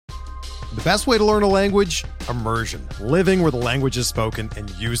The best way to learn a language? Immersion. Living where the language is spoken and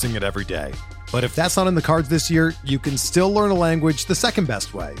using it every day. But if that's not in the cards this year, you can still learn a language the second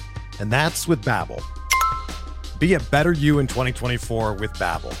best way, and that's with Babbel. Be a better you in 2024 with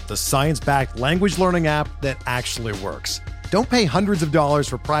Babbel, the science-backed language learning app that actually works. Don't pay hundreds of dollars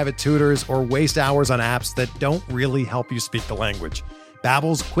for private tutors or waste hours on apps that don't really help you speak the language.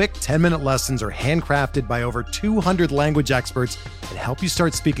 Babbel's quick 10-minute lessons are handcrafted by over 200 language experts and help you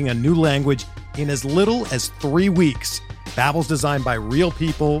start speaking a new language in as little as 3 weeks. Babbel's designed by real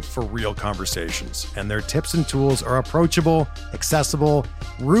people for real conversations, and their tips and tools are approachable, accessible,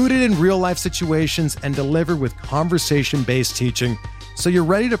 rooted in real-life situations, and delivered with conversation-based teaching, so you're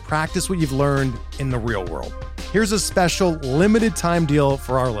ready to practice what you've learned in the real world. Here's a special limited-time deal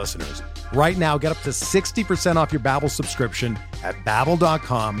for our listeners. Right now, get up to 60% off your Babbel subscription at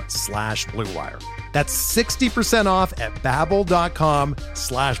babbel.com/Blue Wire. That's 60% off at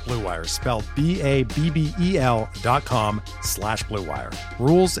babbel.com/Blue Wire, spelled BABBEL.com/Blue Wire.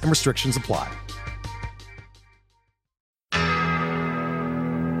 Rules and restrictions apply.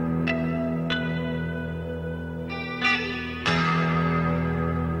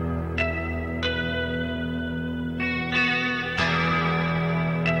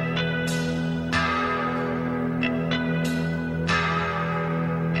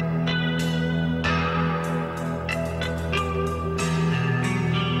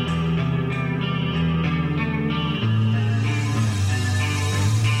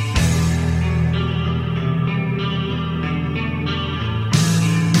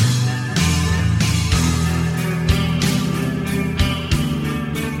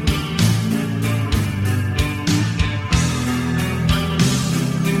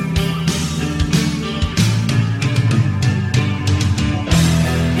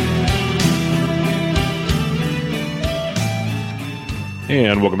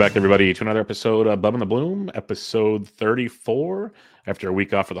 And welcome back, everybody, to another episode of Bub and the Bloom, episode 34. After a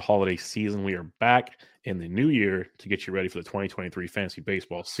week off for the holiday season, we are back in the new year to get you ready for the 2023 fantasy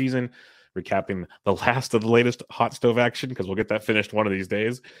baseball season, recapping the last of the latest hot stove action, because we'll get that finished one of these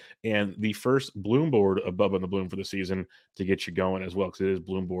days, and the first Bloom board of Bub and the Bloom for the season to get you going as well, because it is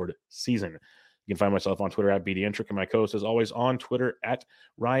Bloom board season. You can find myself on Twitter at BDentric, and my co-host is always on Twitter at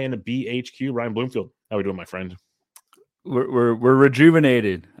RyanBHQ. Ryan Bloomfield, how are we doing, my friend? We're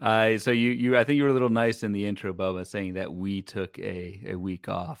rejuvenated. So you I think you were a little nice in the intro, Bubba, saying that we took a week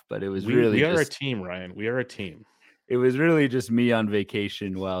off, but it was we are a team, Ryan. We are a team. It was really just me on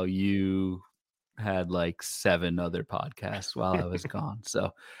vacation while you had like 7 other podcasts while I was gone. So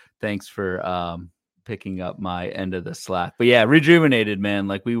thanks for picking up my end of the slack. But yeah, rejuvenated, man.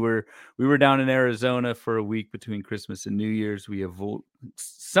 Like we were down in Arizona for a week between Christmas and New Year's. We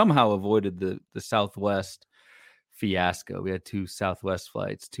somehow avoided the Southwest fiasco. We had 2 Southwest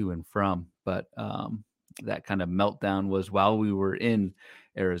flights to and from, but that kind of meltdown was while we were in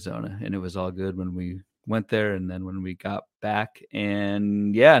Arizona, and it was all good when we went there and then when we got back.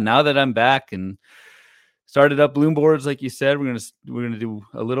 And yeah, now that I'm back and started up Bloom boards, like you said, we're gonna do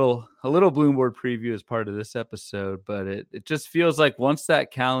a little Bloom board preview as part of this episode. But it just feels like once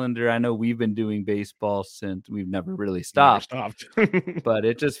that calendar, I know we've been doing baseball since we've never really stopped. But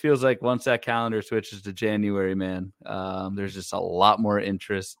it just feels like once that calendar switches to January, man, there's just a lot more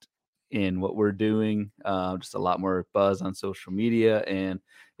interest in what we're doing, just a lot more buzz on social media, and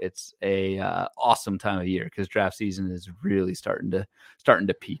it's a awesome time of year because draft season is really starting to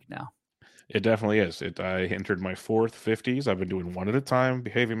peak now. It definitely is. I entered my 4th 50s. I've been doing one at a time,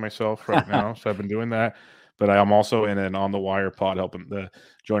 behaving myself right now. So I've been doing that. But I'm also in an On the Wire pod,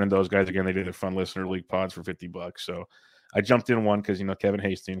 joining those guys again. They did a fun listener league pods for $50. So I jumped in one because, Kevin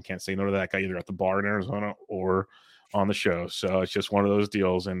Hastings, can't say no to that guy either at the bar in Arizona or on the show. So it's just one of those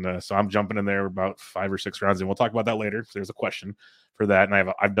deals. And so I'm jumping in there about 5 or 6 rounds. And we'll talk about that later. So there's a question for that.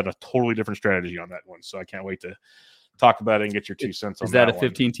 And I've done a totally different strategy on that one. So I can't wait to talk about it and get your 2 cents on that. Is that a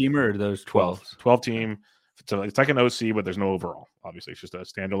 15-teamer or are those 12? 12 team. So it's like an OC, but there's no overall. Obviously, it's just a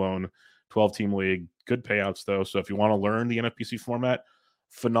standalone 12-team league. Good payouts, though. So if you want to learn the NFBC format,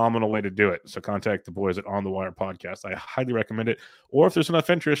 phenomenal way to do it. So contact the boys at On the Wire Podcast. I highly recommend it. Or if there's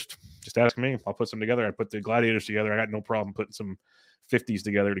enough interest, just ask me. I'll put some together. I put the Gladiators together. I got no problem putting some 50s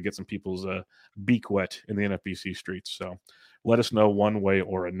together to get some people's beak wet in the NFBC streets. So let us know one way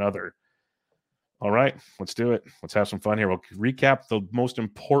or another. All right, let's do it. Let's have some fun here. We'll recap the most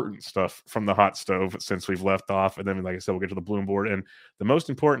important stuff from the hot stove since we've left off. And then, like I said, we'll get to the Bloom board. And the most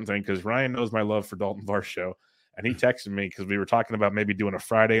important thing, because Ryan knows my love for Dalton Varsho, and he texted me because we were talking about maybe doing a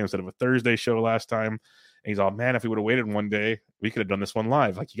Friday instead of a Thursday show last time. And he's all, man, if we would have waited one day, we could have done this one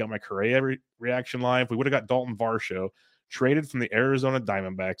live. Like, you got my Correa reaction live. We would have got Dalton Varsho traded from the Arizona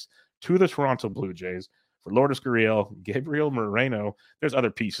Diamondbacks to the Toronto Blue Jays for Lourdes Gurriel, Gabriel Moreno. There's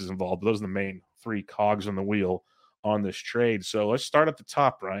other pieces involved, but those are the main 3 cogs on the wheel on this trade. So let's start at the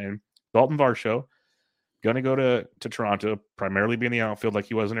top, Brian. Dalton Varsho, going to go to Toronto, primarily be in the outfield like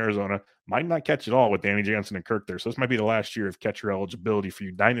he was in Arizona. Might not catch it all with Danny Jansen and Kirk there. So this might be the last year of catcher eligibility for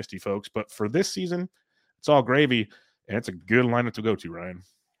you dynasty folks. But for this season, it's all gravy, and it's a good lineup to go to, Ryan.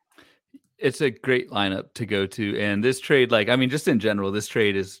 It's a great lineup to go to. And this trade, just in general, this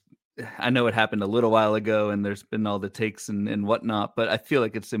trade is, I know it happened a little while ago and there's been all the takes and whatnot, but I feel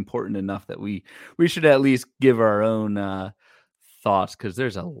like it's important enough that we should at least give our own thoughts, because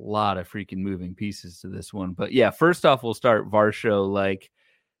there's a lot of freaking moving pieces to this one. But yeah, first off, we'll start Varsho.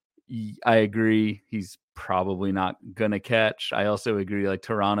 I agree, he's probably not gonna catch. I also agree,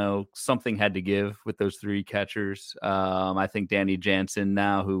 Toronto, something had to give with those 3 catchers. I think Danny Jansen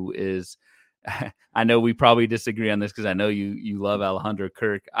now, who is I know we probably disagree on this because I know you love Alejandro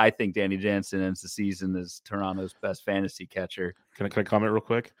Kirk. I think Danny Jansen ends the season as Toronto's best fantasy catcher. Can I comment real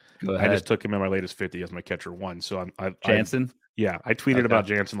quick? Go ahead. I just took him in my latest 50 as my catcher 1. So Jansen? I tweeted about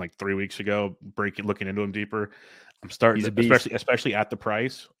Jansen like 3 weeks ago, looking into him deeper. I'm starting, especially at the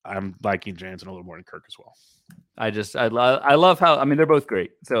price. I'm liking Jansen a little more than Kirk as well. I love how, they're both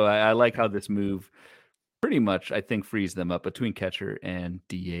great. So I like how this move pretty much, I think, frees them up between catcher and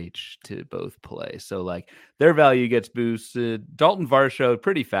DH to both play. So their value gets boosted. Dalton Varsho,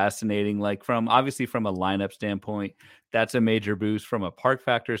 pretty fascinating. From a lineup standpoint, that's a major boost. From a park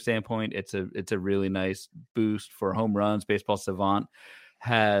factor standpoint, it's a really nice boost for home runs. Baseball Savant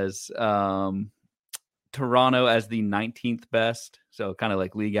has Toronto as the 19th best, so kind of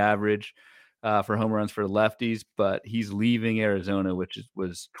like league average for home runs for lefties, but he's leaving Arizona, which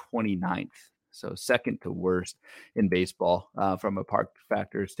was 29th. So second to worst in baseball from a park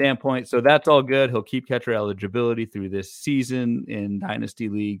factor standpoint. So that's all good. He'll keep catcher eligibility through this season in dynasty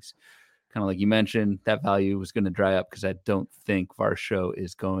leagues. Kind of like you mentioned, that value was going to dry up because I don't think Varsho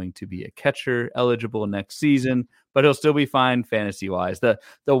is going to be a catcher eligible next season, but he'll still be fine fantasy-wise. The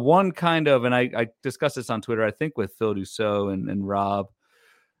one kind of, and I discussed this on Twitter, I think with Phil Dussault and Rob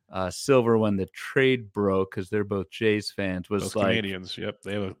Silver when the trade broke, because they're both Jays fans, was those Canadians. Yep,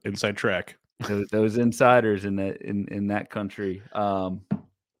 they have an inside track. Those insiders in that country.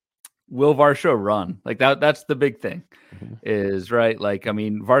 Will Varsho run? That's the big thing, is right.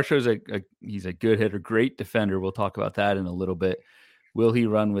 Varsho's he's a good hitter, great defender. We'll talk about that in a little bit. Will he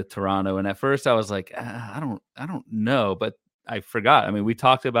run with Toronto? And at first I was like, I don't know, but I forgot. We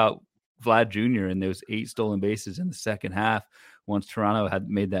talked about Vlad Jr. and those 8 stolen bases in the second half once Toronto had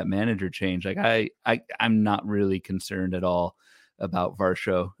made that manager change. I'm not really concerned at all about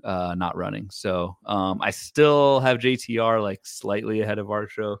Varsho not running. So I still have JTR slightly ahead of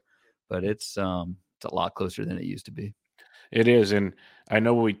Varsho, but it's a lot closer than it used to be. It is, and I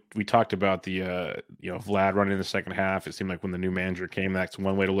know we talked about the Vlad running in the second half. It seemed like when the new manager came, that's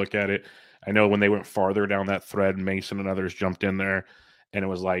one way to look at it. I know when they went farther down that thread, Mason and others jumped in there, and it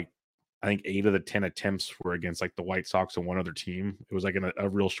was I think 8 of the 10 attempts were against the White Sox and one other team. It was in a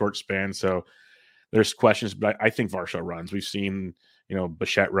real short span. So there's questions, but I think Varsho runs. We've seen,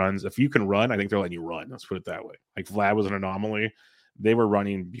 Bichette runs. If you can run, I think they're letting you run. Let's put it that way. Vlad was an anomaly. They were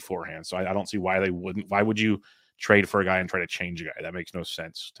running beforehand. So I don't see why they wouldn't. Why would you trade for a guy and try to change a guy? That makes no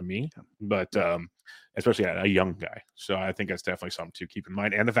sense to me. But especially a young guy. So I think that's definitely something to keep in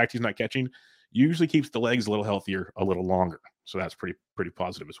mind. And the fact he's not catching usually keeps the legs a little healthier, a little longer. So that's pretty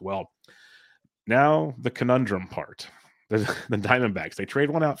positive as well. Now the conundrum part. The Diamondbacks, they trade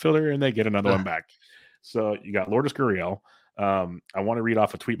one outfielder and they get another one back. So you got Lourdes Gurriel. I want to read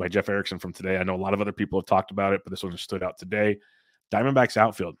off a tweet by Jeff Erickson from today. I know a lot of other people have talked about it, but this one just stood out today. Diamondbacks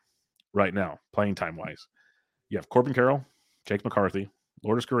outfield right now, playing time-wise. You have Corbin Carroll, Jake McCarthy,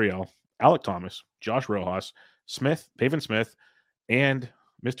 Lourdes Gurriel, Alek Thomas, Josh Rojas, Pavin Smith, and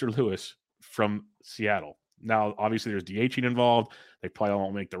Mr. Lewis from Seattle. Now, obviously, there's DHing involved. They probably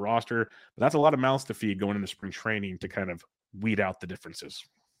won't make the roster, but that's a lot of mouths to feed going into spring training to kind of weed out the differences.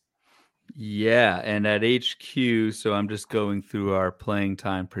 Yeah, and at HQ, so I'm just going through our playing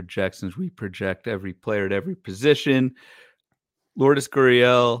time projections. We project every player at every position. Lourdes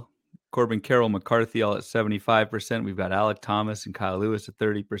Gurriel, Corbin Carroll, McCarthy all at 75%. We've got Alek Thomas and Kyle Lewis at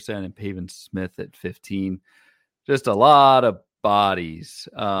 30% and Pavin Smith at 15%. Just a lot of bodies.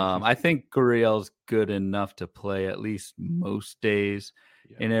 I think Gurriel's good enough to play at least most days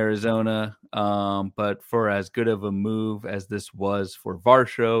in Arizona. But for as good of a move as this was for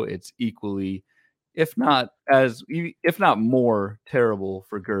Varsho, it's equally, if not more terrible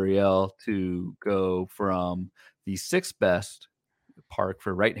for Gurriel to go from the 6th best park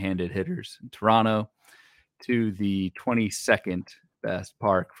for right-handed hitters in Toronto to the 22nd best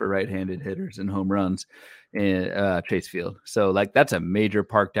park for right-handed hitters and home runs in Chase Field. So like that's a major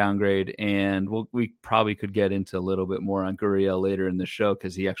park downgrade, and we probably could get into a little bit more on Gurriel later in the show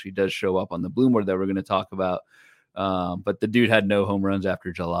because he actually does show up on the Bloomboard that we're going to talk about. But the dude had no home runs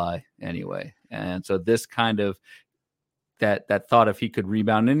after July anyway, and so this kind of that thought if he could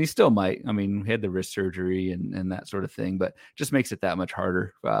rebound, and he still might. I mean, he had the wrist surgery and that sort of thing, but just makes it that much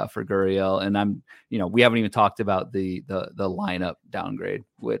harder for Gurriel. And we haven't even talked about the lineup downgrade,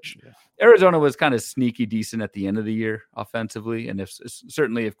 which Arizona was kind of sneaky decent at the end of the year offensively. And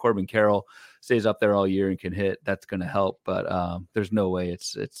certainly if Corbin Carroll stays up there all year and can hit, that's going to help. But there's no way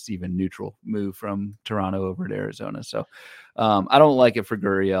it's even neutral move from Toronto over to Arizona. So I don't like it for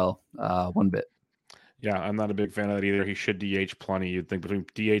Gurriel one bit. Yeah, I'm not a big fan of that either. He should DH plenty. You'd think between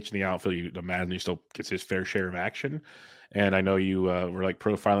DH and the outfield, you'd imagine he still gets his fair share of action. And I know you were like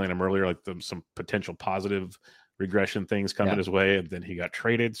profiling him earlier, like some potential positive regression things coming his way, and then he got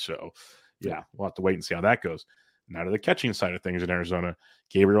traded. So, yeah, we'll have to wait and see how that goes. Now to the catching side of things in Arizona,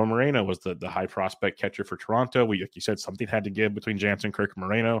 Gabriel Moreno was the high prospect catcher for Toronto. Like you said, something had to give between Jansen, Kirk, and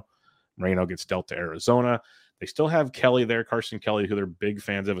Moreno. Moreno gets dealt to Arizona. They still have Kelly there, Carson Kelly, who they're big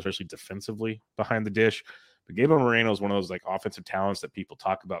fans of, especially defensively behind the dish. But Gabriel Moreno is one of those like offensive talents that people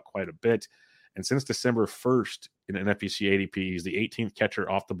talk about quite a bit. And since December 1st in NFBC ADP, he's the 18th catcher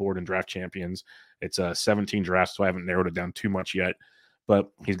off the board in Draft Champions. It's 17 drafts, so I haven't narrowed it down too much yet. But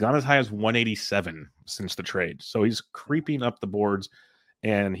he's gone as high as 187 since the trade. So he's creeping up the boards,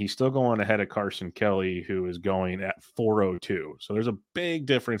 and he's still going ahead of Carson Kelly, who is going at 402. So there's a big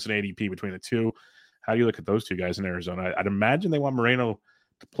difference in ADP between the two. How do you look at those two guys in Arizona? I'd imagine they want Moreno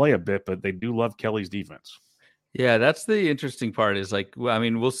to play a bit, but they do love Kelly's defense. Yeah, that's the interesting part is like, I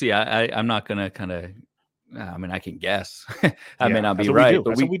mean, we'll see. I'm not going to kind of, I mean, I can guess. I may not be right.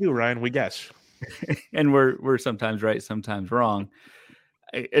 But that's what we do, Ryan. We guess. And we're sometimes right, sometimes wrong.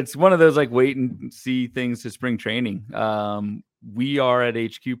 It's one of those like wait and see things to spring training. We are at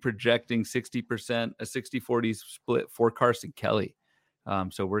HQ projecting 60%, a 60-40 split for Carson Kelly.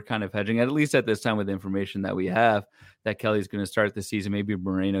 So we're kind of hedging, at least at this time with the information that we have, that Kelly's going to start the season. Maybe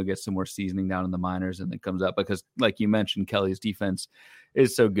Moreno gets some more seasoning down in the minors and then comes up because, like you mentioned, Kelly's defense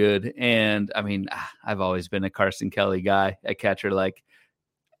is so good. And I mean, I've always been a Carson Kelly guy at catcher. Like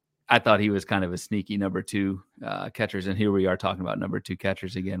I thought he was kind of a sneaky number two catchers. And here we are talking about number two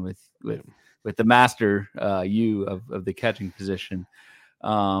catchers again with the master of the catching position.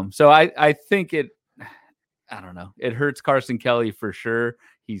 So I think I don't know. It hurts Carson Kelly for sure.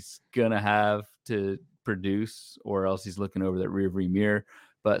 He's going to have to produce or else he's looking over that rearview mirror.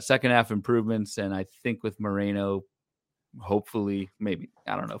 But second half improvements, and I think with Moreno, hopefully, maybe,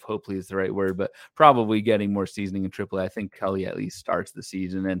 I don't know if hopefully is the right word, but probably getting more seasoning in AAA. I think Kelly at least starts the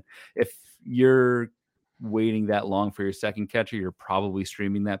season. And if you're waiting that long for your second catcher, you're probably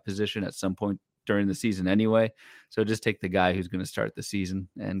streaming that position at some point during the season anyway. So just take the guy who's going to start the season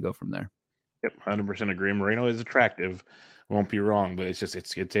and go from there. Yep, 100% agree. Moreno is attractive. Won't be wrong, but it's just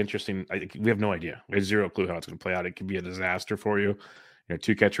it's interesting. We have no idea. We have zero clue how it's going to play out. It could be a disaster for you.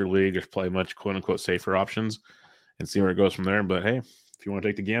 Two catcher league. There's play much quote unquote safer options, and see where it goes from there. But hey, if you want to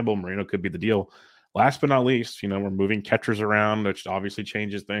take the gamble, Moreno could be the deal. Last but not least, we're moving catchers around, which obviously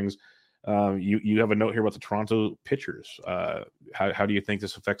changes things. You have a note here about the Toronto pitchers. How do you think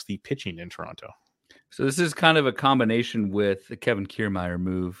this affects the pitching in Toronto? So this is kind of a combination with the Kevin Kiermaier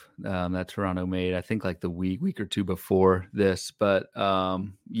move that Toronto made, I think like the week or two before this. But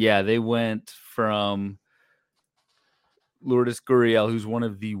they went from Lourdes Gurriel, who's one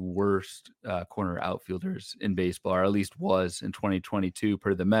of the worst corner outfielders in baseball, or at least was in 2022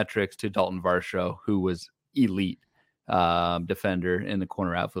 per the metrics, to Dalton Varsho, who was elite defender in the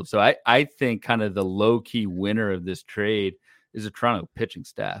corner outfield. So I think kind of the low-key winner of this trade is a Toronto pitching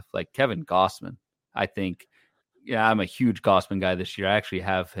staff, like Kevin Gausman. I think, I'm a huge Gausman guy this year. I actually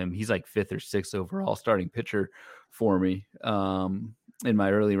have him. He's like 5th or 6th overall starting pitcher for me in my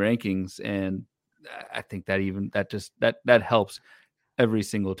early rankings. And I think that helps every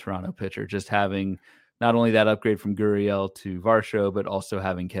single Toronto pitcher, just having not only that upgrade from Gurriel to Varsho, but also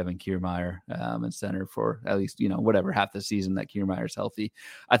having Kevin Kiermaier in center for at least, whatever, half the season that Kiermaier's healthy.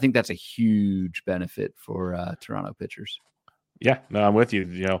 I think that's a huge benefit for Toronto pitchers. Yeah, no, I'm with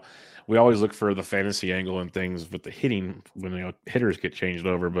you. We always look for the fantasy angle and things with the hitting when hitters get changed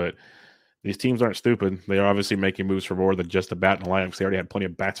over, but these teams aren't stupid. They are obviously making moves for more than just a bat in the lineup because they already had plenty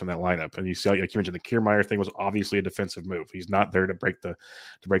of bats in that lineup. And you see, like you mentioned, the Kiermaier thing was obviously a defensive move. He's not there to break the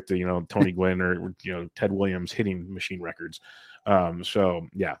Tony Gwynn or Ted Williams hitting machine records. So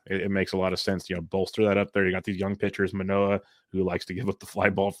yeah, it makes a lot of sense. Bolster that up there. You got these young pitchers, Manoah, who likes to give up the fly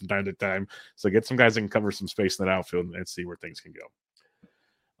ball from time to time. So get some guys that can cover some space in that outfield and see where things can go.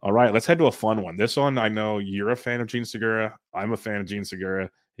 All right, let's head to a fun one. This one, I know you're a fan of Gene Segura. I'm a fan of Gene Segura.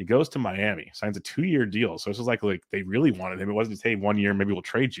 He goes to Miami, signs a 2-year deal. So this is like they really wanted him. It wasn't, hey, 1 year, maybe we'll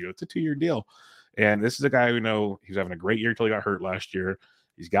trade you. It's a 2-year deal. And this is a guy who know he's having a great year until he got hurt last year.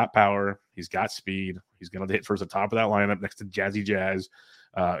 He's got power. He's got speed. He's going to hit towards the top of that lineup next to Jazzy Jazz.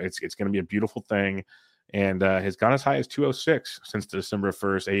 It's going to be a beautiful thing. And has gone as high as 206 since December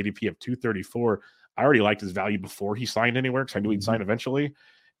 1st, ADP of 234. I already liked his value before he signed anywhere because I knew he'd sign eventually.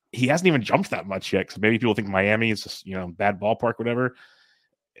 He hasn't even jumped that much yet because maybe people think Miami is just, bad ballpark, whatever.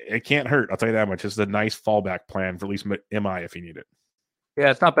 It can't hurt. I'll tell you that much. It's a nice fallback plan for at least MI if you need it.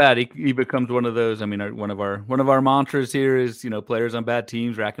 Yeah, it's not bad. He becomes one of those. I mean, one of our mantras here is, players on bad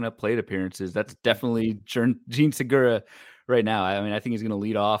teams racking up plate appearances. That's definitely Gene Segura right now. I mean, I think he's going to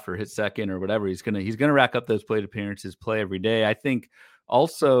lead off or hit second or whatever. He's going to rack up those plate appearances, play every day. I think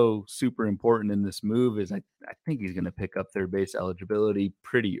also super important in this move is I think he's going to pick up third base eligibility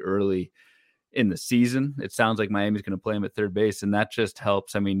pretty early in the season. It sounds like Miami's going to play him at third base, and that just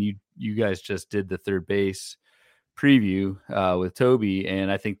helps. I mean, you guys just did the third base preview with Toby,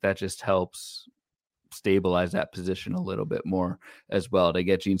 and I think that just helps stabilize that position a little bit more as well to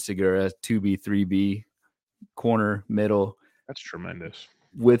get Gene Segura 2B, 3B, corner, middle. That's tremendous.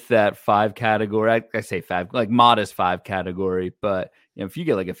 With that 5 category, I say 5, like modest 5 category, but if you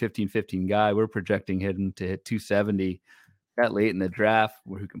get like a 15-15 guy, we're projecting him to hit 270 that late in the draft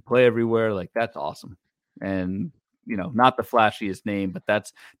who can play everywhere. Like, that's awesome. And not the flashiest name, but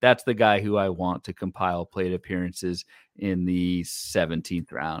that's the guy who I want to compile plate appearances in the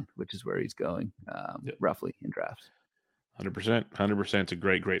 17th round, which is where he's going roughly in drafts. 100%. It's a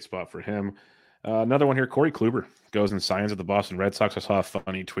great spot for him. Another one here, Corey Kluber goes and signs at the Boston Red Sox. I saw a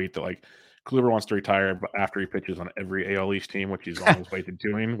funny tweet that Kluber wants to retire after he pitches on every AL East team, which he's on his way to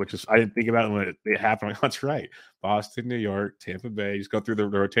doing, which is, I didn't think about it when it happened. That's right. Boston, New York, Tampa Bay, just go through the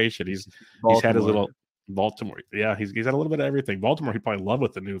rotation. He's had his little Baltimore. Yeah, he's had a little bit of everything. Baltimore, he probably loved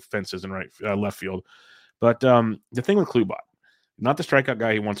with the new fences in left field. But the thing with Klubot, not the strikeout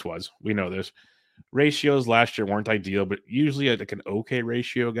guy he once was. We know this. Ratios last year weren't ideal, but usually like an okay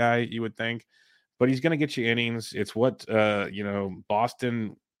ratio guy, you would think. But he's going to get you innings. It's what,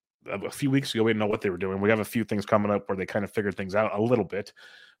 Boston a few weeks ago, we didn't know what they were doing. We have a few things coming up where they kind of figured things out a little bit.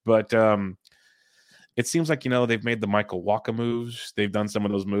 But it seems like, they've made the Michael Wacha moves. They've done some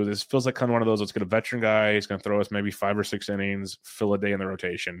of those moves. This feels like kind of one of those. Let's get a veteran guy. He's going to throw us maybe 5 or 6 innings, fill a day in the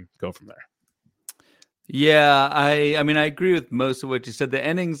rotation, go from there. Yeah, I mean, I agree with most of what you said. The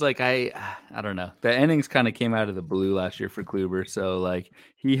innings, I don't know. The innings kind of came out of the blue last year for Kluber. So,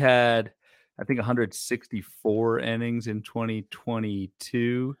 he had, I think, 164 innings in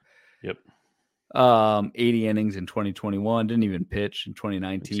 2022. Yep. 80 innings in 2021. Didn't even pitch in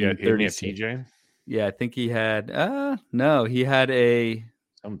 2019. Yeah, he had TJ. Yeah, I think he had. No, he had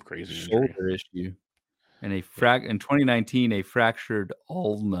some crazy shoulder issue, and in 2019 a fractured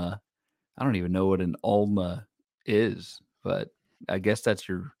ulna. I don't even know what an ulna is, but I guess that's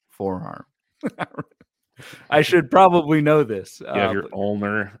your forearm. I should probably know this. You have your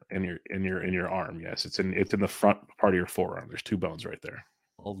ulnar in your arm. Yes, it's in the front part of your forearm. There's 2 bones right there.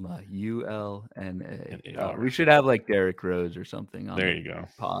 Ulna, ULNA. We should have Derek Rose or something on the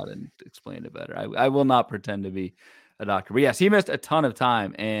pod and explain it better. I will not pretend to be a doctor, but yes, he missed a ton of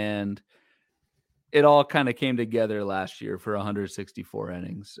time, and it all kind of came together last year for 164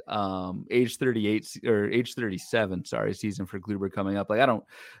 innings. Age 38 or age 37, season for Kluber coming up. I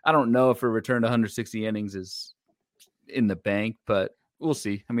don't know if a return to 160 innings is in the bank, but we'll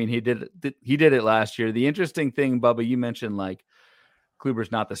see. I mean, he did it last year. The interesting thing, Bubba, you mentioned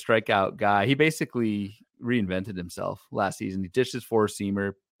Kluber's not the strikeout guy. He basically reinvented himself last season. He ditched his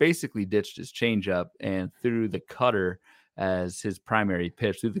 4-seamer, basically ditched his changeup, and threw the cutter as his primary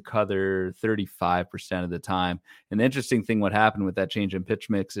pitch, through the cutter 35% of the time. And the interesting thing, what happened with that change in pitch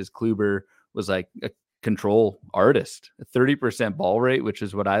mix is Kluber was a control artist, a 30% ball rate, which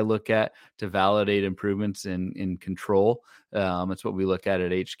is what I look at to validate improvements in control. It's what we look at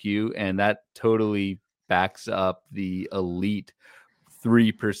HQ, and that totally backs up the elite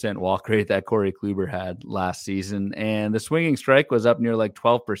 3% walk rate that Corey Kluber had last season. And the swinging strike was up near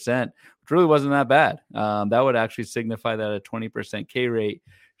 12%, which really wasn't that bad. That would actually signify that a 20% K rate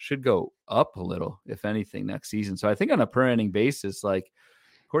should go up a little, if anything, next season. So I think on a per inning basis,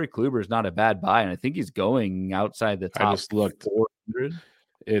 Corey Kluber is not a bad buy. And I think he's going outside the top. I just looked. 400.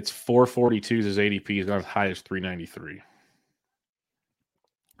 It's 442 is his ADP. He's not as high as 393.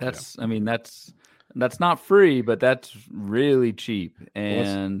 That's not free, but that's really cheap.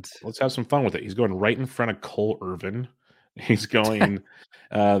 And let's have some fun with it. He's going right in front of Cole Irvin. He's going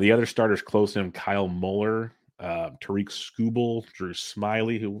the other starters close to him, Kyle Muller, Tariq Skubal, Drew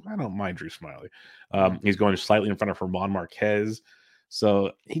Smiley, who I don't mind Drew Smiley. He's going slightly in front of Herman Marquez.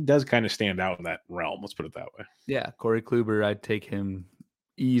 So he does kind of stand out in that realm. Let's put it that way. Yeah, Corey Kluber, I'd take him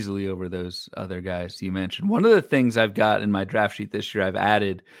easily over those other guys you mentioned. One of the things I've got in my draft sheet this year I've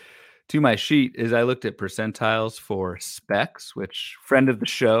added to my sheet is I looked at percentiles for specs, which friend of the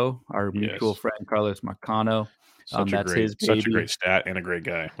show, our mutual friend Carlos Marcano. That's his baby. Such a great stat and a great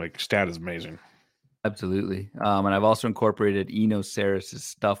guy. Like, stat is amazing. Absolutely. And I've also incorporated Eno Saris's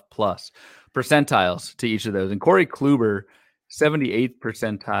Stuff Plus percentiles to each of those. And Corey Kluber, 78th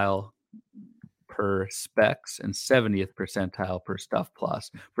percentile per specs and 70th percentile per Stuff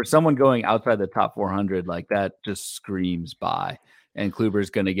Plus. For someone going outside the top 400, like that just screams by. And Kluber is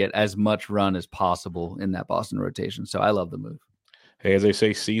going to get as much run as possible in that Boston rotation. So I love the move. Hey, as they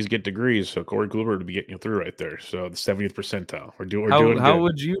say, C's get degrees. So Corey Kluber to be getting you through right there. So the 70th percentile. We're doing How good.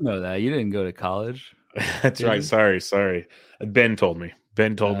 would you know that? You didn't go to college. That's right. Sorry. Ben told me.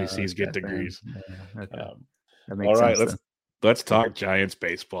 C's get degrees. Yeah, okay. All right, let's talk Giants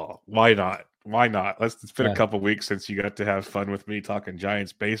baseball. Why not? It's been a couple weeks since you got to have fun with me talking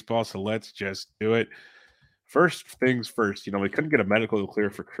Giants baseball, so let's just do it. First things first, we couldn't get a medical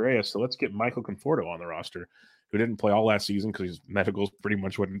clear for Correa, so let's get Michael Conforto on the roster, who didn't play all last season because his medicals pretty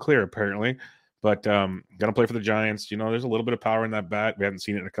much wouldn't clear apparently. But going to play for the Giants. There's a little bit of power in that bat. We haven't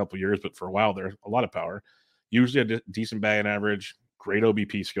seen it in a couple of years, but for a while there's a lot of power. Usually a decent batting average. Great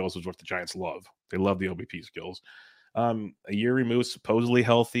OBP skills is what the Giants love. They love the OBP skills. A year removed, supposedly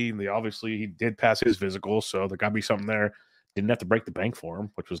healthy. He did pass his physical, so there got to be something there. Didn't have to break the bank for him,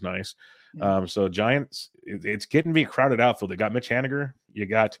 which was nice. So Giants, it's getting to be a crowded outfield. They got Mitch Haniger. You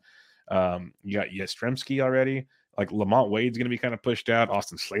got Yastrzemski already. Like Lamont Wade's going to be kind of pushed out.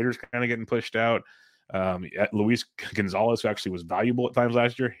 Austin Slater's kind of getting pushed out. Luis Gonzalez, who actually was valuable at times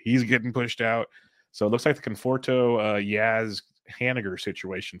last year, he's getting pushed out. So it looks like the Conforto, Yaz, Haniger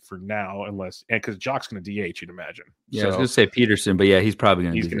situation for now, because Jock's going to DH, you'd imagine. Yeah, I was going to say Peterson, but yeah, he's probably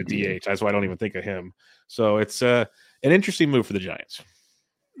going to DH. That's why I don't even think of him. So it's an interesting move for the Giants.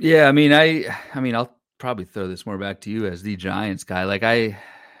 Yeah, I mean, I'll probably throw this more back to you as the Giants guy. Like I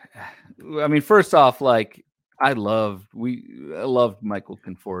mean, first off, like I loved Michael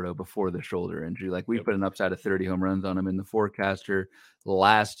Conforto before the shoulder injury. Like we put an upside of 30 home runs on him in the forecaster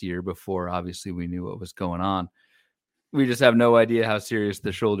last year before obviously we knew what was going on. We just have no idea how serious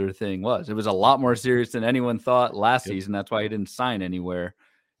the shoulder thing was. It was a lot more serious than anyone thought last season. That's why he didn't sign anywhere.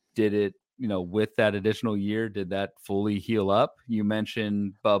 Did it, with that additional year, did that fully heal up? You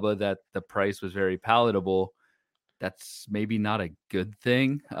mentioned, Bubba, that the price was very palatable. That's maybe not a good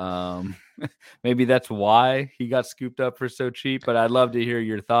thing. Maybe that's why he got scooped up for so cheap, but I'd love to hear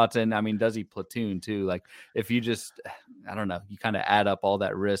your thoughts. And I mean, does he platoon too? Like if you I don't know, you kind of add up all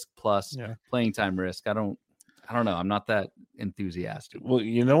that risk plus playing time risk. I don't know. I'm not that enthusiastic. Well,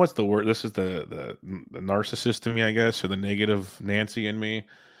 what's the word? This is the narcissist in me, I guess, or the negative Nancy in me.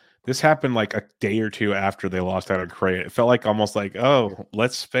 This happened like a day or two after they lost out on Correa. It felt like almost like, oh,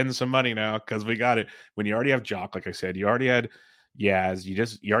 let's spend some money now because we got it. When you already have Jock, like I said, you already had Yaz,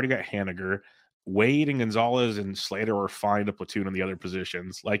 you already got Haniger. Wade and Gonzalez and Slater were fine to platoon in the other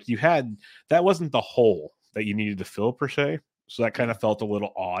positions. Like that wasn't the hole that you needed to fill per se. So that kind of felt a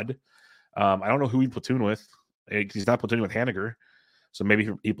little odd. I don't know who he'd platoon with. He's not platooning with Haniger. So maybe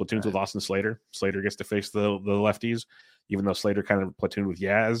he platoons with Austin Slater. Slater gets to face the lefties, even though Slater kind of platooned with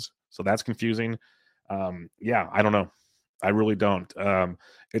Yaz. So that's confusing. I don't know. I really don't.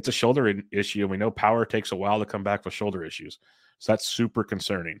 It's a shoulder issue. We know power takes a while to come back with shoulder issues. So that's super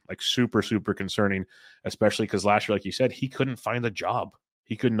concerning, like super, super concerning, especially because last year, like you said, he couldn't find a job.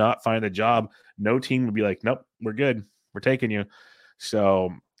 He could not find a job. No team would be like, nope, we're good. We're taking you.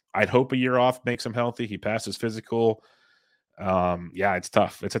 So I'd hope a year off makes him healthy. He passes physical. It's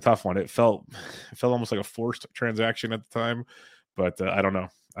tough. It's a tough one. It felt almost like a forced transaction at the time, but I don't know.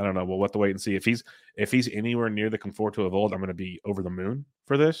 We'll have to wait and see. If he's anywhere near the Conforto of old, I'm going to be over the moon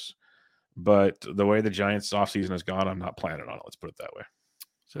for this. But the way the Giants offseason has gone, I'm not planning on it. Let's put it that way.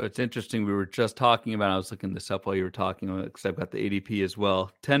 So it's interesting. We were just talking about, I was looking this up while you were talking about it because I've got the ADP as well.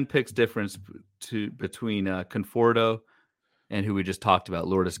 10 picks difference between Conforto and who we just talked about,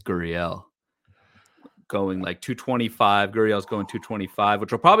 Lourdes Gurriel, going like 225. Gurriel's going 225,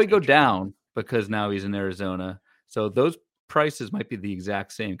 which will probably go down because now he's in Arizona. So those prices might be the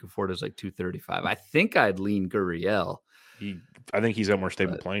exact same. Conforto's like 235. I think I'd lean Gurriel. I think he's got more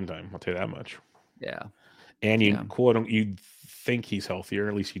stable playing time. I'll tell you that much. Yeah. And you think he's healthier.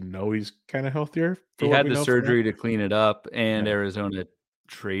 At least he's kind of healthier. He had the surgery to clean it up, and Arizona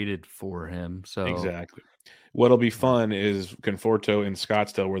traded for him. So exactly. What'll be fun is Conforto in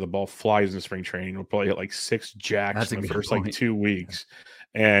Scottsdale, where the ball flies in spring training. We'll probably hit like 6 jacks in the first like 2 weeks,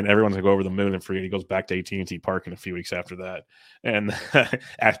 and everyone's gonna go over the moon and forget. He goes back to AT&T Park in a few weeks after that, and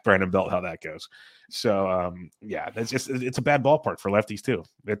ask Brandon Belt how that goes. So yeah, it's a bad ballpark for lefties too.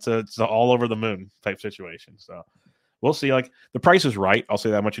 It's all over the moon type situation. So we'll see. Like, the price is right. I'll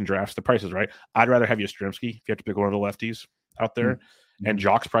say that much in drafts. The price is right. I'd rather have Yastrzemski if you have to pick one of the lefties out there. Mm-hmm. And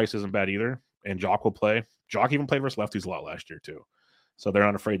Jock's price isn't bad either. And Jock will play. Jock even played versus lefties a lot last year too. So they're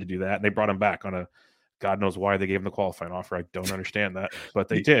not afraid to do that. And they brought him back on a, God knows why they gave him the qualifying offer. I don't understand that, but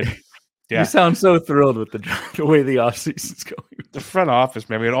they did. Yeah. You sound so thrilled with the way the offseason's going. The front office,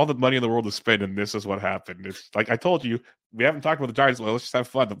 man, we had all the money in the world to spend, and this is what happened. It's like I told you, we haven't talked about the Giants. Well, let's just have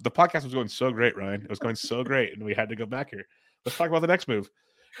fun. The podcast was going so great, Ryan. It was going so great, and we had to go back here. Let's talk about the next move.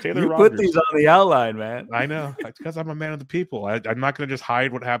 Taylor Rogers. Put these on the outline, man. I know. It's because I'm a man of the people. I'm not going to just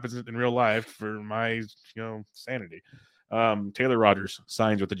hide what happens in real life for my sanity. Taylor Rogers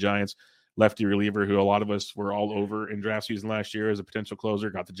signs with the Giants. Lefty reliever who a lot of us were all over in draft season last year as a potential closer.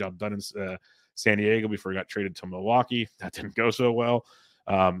 Got the job done in San Diego before he got traded to Milwaukee. That didn't go so well.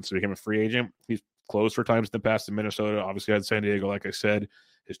 So he became a free agent. He's closed for times in the past in Minnesota. Obviously had San Diego, like I said.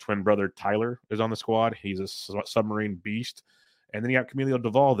 His twin brother Tyler is on the squad. He's a submarine beast. And then you got Camilo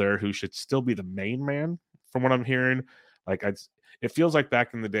Duvall there, who should still be the main man from what I'm hearing. Like, it feels like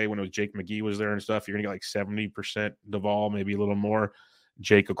back in the day when it was Jake McGee was there and stuff, you're going to get like 70% Duvall, maybe a little more.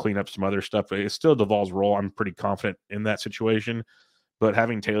 Jake will clean up some other stuff, but it's still Duvall's role. I'm pretty confident in that situation. But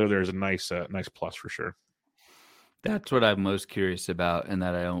having Taylor there is a nice plus for sure. That's what I'm most curious about, and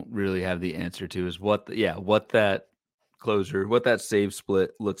that I don't really have the answer to is what that closer, what that save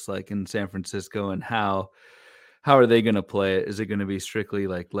split looks like in San Francisco, and how are they going to play it? Is it going to be strictly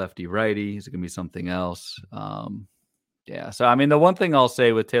like lefty righty? Is it going to be something else? Yeah. So I mean, the one thing I'll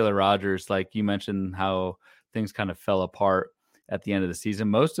say with Taylor Rogers, like you mentioned, how things kind of fell apart at the end of the season.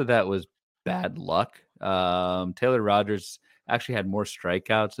 Most of that was bad luck. Taylor Rogers actually had more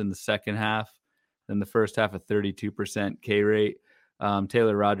strikeouts in the second half than the first half, a 32% K rate.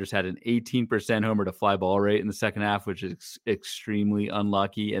 Taylor Rogers had an 18% homer to fly ball rate in the second half, which is extremely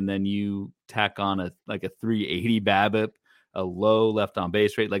unlucky. And then you tack on a 380 BABIP, a low left on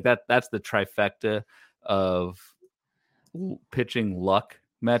base rate. Like that's the trifecta of pitching luck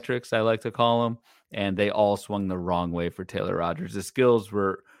metrics, I like to call them. And they all swung the wrong way for Taylor Rogers. The skills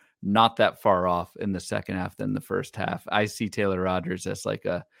were not that far off in the second half than the first half. I see Taylor Rogers as like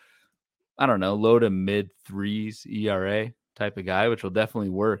a, I don't know, low to mid threes ERA type of guy, which will definitely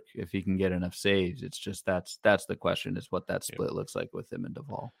work if he can get enough saves. It's just that's the question, is what that split looks like with him and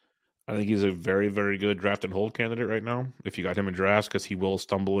Duvall. I think he's a very, very good draft and hold candidate right now if you got him in drafts, because he will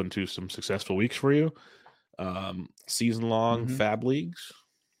stumble into some successful weeks for you. Season-long fab leagues,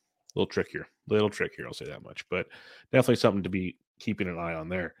 a little trickier, I'll say that much, but definitely something to be keeping an eye on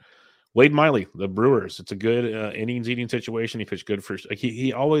there. Wade Miley, the Brewers, it's a good innings eating situation. He pitched good for, like,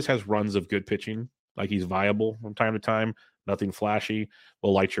 he always has runs of good pitching. Like, he's viable from time to time, nothing flashy,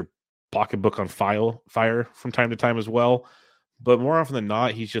 will light your pocketbook on fire from time to time as well. But more often than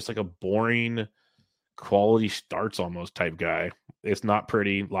not, he's just like a boring quality starts almost type guy. It's not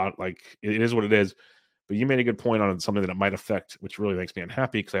pretty, like it is what it is. But you made a good point on something that it might affect, which really makes me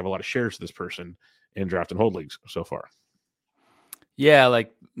unhappy because I have a lot of shares of this person in draft and hold leagues so far. Yeah,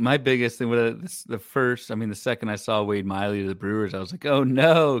 like my biggest thing with the second I saw Wade Miley to the Brewers, I was like, oh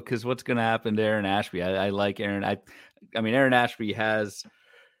no, because what's going to happen to Aaron Ashby? I like Aaron. I mean, Aaron Ashby has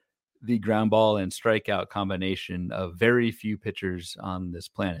the ground ball and strikeout combination of very few pitchers on this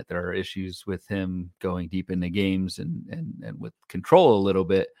planet. There are issues with him going deep into games and with control a little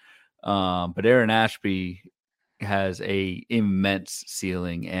bit. But Aaron Ashby has a immense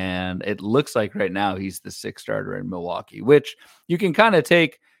ceiling, and it looks like right now he's the sixth starter in Milwaukee, which you can kind of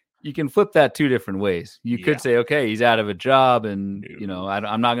you can flip that two different ways. You could say, okay, he's out of a job and,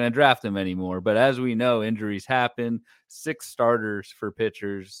 I'm not going to draft him anymore. But as we know, injuries happen. 6 starters for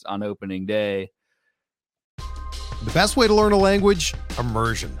pitchers on opening day. The best way to learn a language?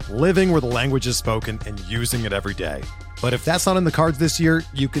 Immersion. Living where the language is spoken and using it every day. But if that's not in the cards this year,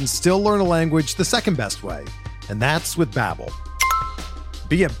 you can still learn a language the second best way. And that's with Babbel.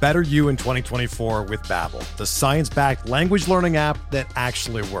 Be a better you in 2024 with Babbel, the science-backed language learning app that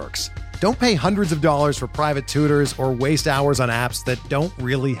actually works. Don't pay hundreds of dollars for private tutors or waste hours on apps that don't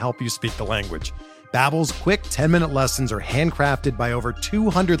really help you speak the language. Babbel's quick 10-minute lessons are handcrafted by over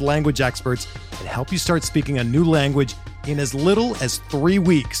 200 language experts and help you start speaking a new language in as little as 3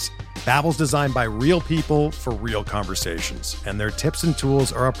 weeks. Babbel's designed by real people for real conversations, and their tips and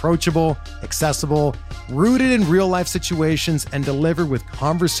tools are approachable, accessible, rooted in real-life situations, and delivered with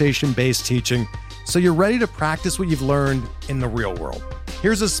conversation-based teaching so you're ready to practice what you've learned in the real world.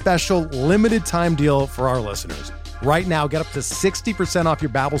 Here's a special limited time deal for our listeners. Right now, get up to 60% off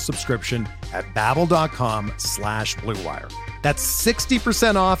your Babbel subscription at babbel.com/Blue Wire. That's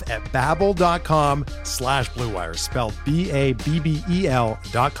 60% off at babbel.com/Blue Wire, spelled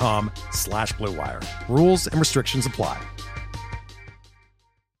BABBEL.com/Blue Wire. Rules and restrictions apply.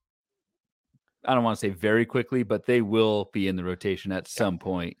 I don't want to say very quickly, but they will be in the rotation at some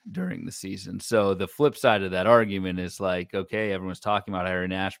point during the season. So the flip side of that argument is like, okay, everyone's talking about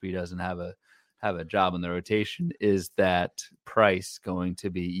Aaron Ashby doesn't have a job in the rotation. Is that price going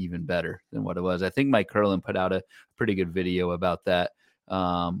to be even better than what it was? I think Mike Curlin put out a pretty good video about that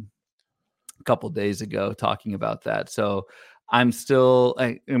a couple days ago, talking about that. So I'm still,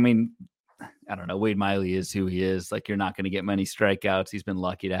 I mean, I don't know. Wade Miley is who he is. Like, you're not going to get many strikeouts. He's been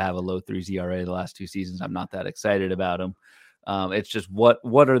lucky to have a low 3s ERA the last 2 seasons. I'm not that excited about him. It's just what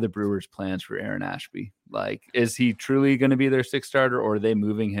are the Brewers' plans for Aaron Ashby? Like, is he truly going to be their 6th starter, or are they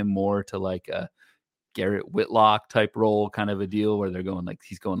moving him more to like a Garrett Whitlock type role, kind of a deal where they're going like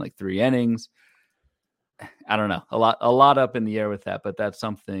he's going like 3 innings? I don't know. A lot up in the air with that, but that's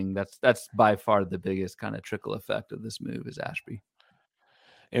something that's by far the biggest kind of trickle effect of this move is Ashby.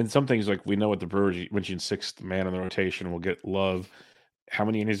 And some things, like, we know what the Brewers, mentioned 6th man in the rotation, will get love. How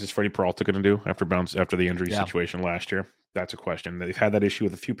many innings is Freddie Peralta going to do after the injury situation last year? That's a question. They've had that issue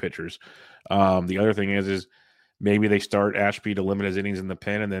with a few pitchers. The other thing is maybe they start Ashby to limit his innings in the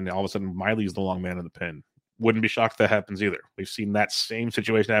pen, and then all of a sudden Miley's the long man in the pen. Wouldn't be shocked if that happens either. We've seen that same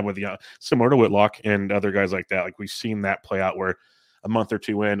situation happen with similar to Whitlock and other guys like that. Like, we've seen that play out where a month or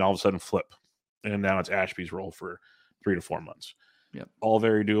 2 in, all of a sudden flip, and now it's Ashby's role for 3 to 4 months. Yep. All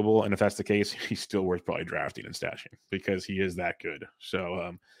very doable. And if that's the case, he's still worth probably drafting and stashing because he is that good.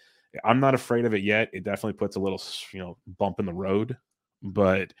 So I'm not afraid of it yet. It definitely puts a little, bump in the road.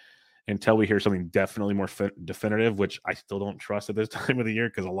 But until we hear something definitely more definitive, which I still don't trust at this time of the year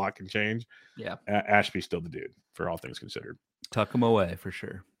because a lot can change. Yeah. Ashby's still the dude for all things considered. Tuck him away for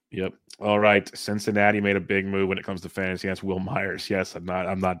sure. Yep. All right. Cincinnati made a big move when it comes to fantasy. That's Will Myers. Yes, I'm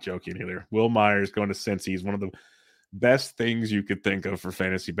not joking either. Will Myers going to Cincy is one of the best things you could think of for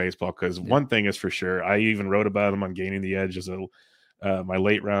fantasy baseball, because one thing is for sure, I even wrote about him on Gaining the Edge as my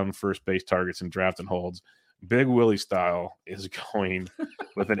late round first base targets and draft and holds. Big Willie style is going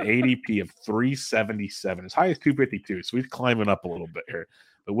with an ADP of 377, as high as 252. So he's climbing up a little bit here.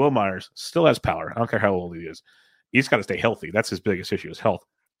 But Will Myers still has power. I don't care how old he is. He's got to stay healthy. That's his biggest issue, is health.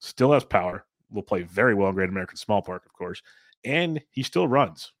 Still has power. Will play very well in Great American Small Park, of course. And he still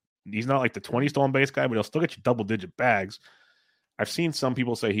runs. He's not like the 20 stolen base guy, but he'll still get you double-digit bags. I've seen some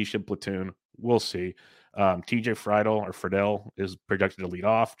people say he should platoon. We'll see. TJ Friedel is projected to lead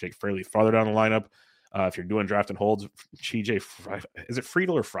off. Jake Fraley farther down the lineup. If you're doing draft and holds, is it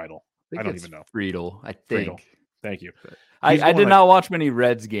Friedel or Friedel? I don't even know. Friedel, I think. Friedel. Thank you. I did not watch many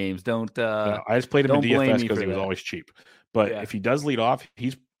Reds games. Don't. No, I just played him in DFS because he was always cheap. But if he does lead off,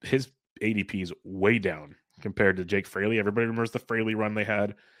 his ADP is way down compared to Jake Fraley. Everybody remembers the Fraley run they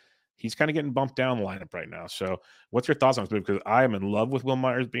had. He's kind of getting bumped down the lineup right now. So what's your thoughts on this move? Because I am in love with Will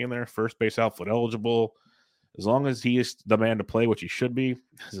Myers being there, first base outfield eligible. As long as he is the man to play, which he should be,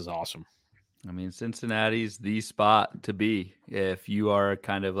 this is awesome. I mean, Cincinnati's the spot to be if you are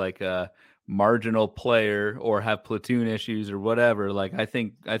kind of like a marginal player or have platoon issues or whatever. Like, I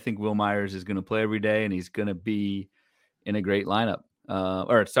think Will Myers is going to play every day, and he's going to be in a great lineup.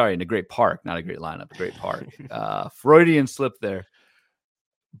 In a great park, not a great lineup, a great park. Freudian slip there.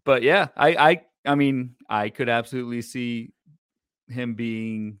 But yeah, I mean, I could absolutely see him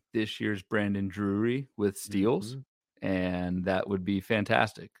being this year's Brandon Drury with steals, and that would be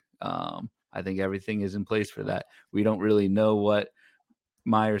fantastic. I think everything is in place for that. We don't really know what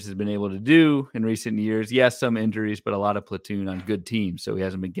Myers has been able to do in recent years. Yes, some injuries, but a lot of platoon on good teams, so he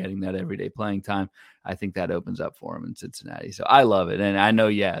hasn't been getting that everyday playing time. I think that opens up for him in Cincinnati. So I love it, and I know,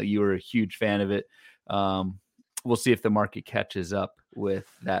 you were a huge fan of it. We'll see if the market catches up with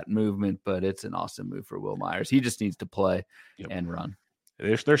that movement, but it's an awesome move for Will Myers. He just needs to play and run.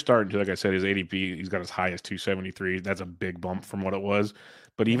 They're starting to, like I said, his ADP, he's got as high as 273. That's a big bump from what it was.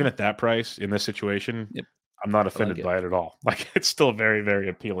 But even at that price in this situation, I'm not offended by it at all. Like, it's still very, very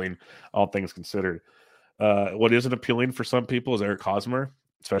appealing, all things considered. What isn't appealing for some people is Eric Hosmer,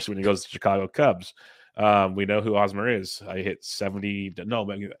 especially when he goes to Chicago Cubs. We know who Hosmer is. I hit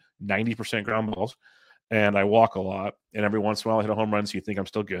 90% ground balls. And I walk a lot, and every once in a while I hit a home run, so you think I'm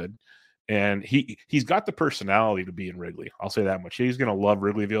still good. And he's got the personality to be in Wrigley. I'll say that much. He's going to love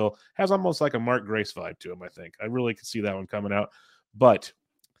Wrigleyville. Has almost like a Mark Grace vibe to him, I think. I really could see that one coming out. But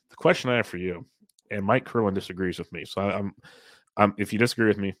the question I have for you, and Mike Curlin disagrees with me, so I'm if you disagree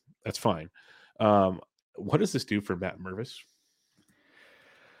with me, that's fine. What does this do for Matt Mervis?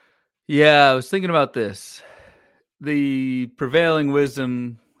 Yeah, I was thinking about this. The prevailing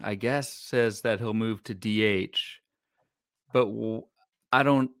wisdom, I guess, says that he'll move to DH. But I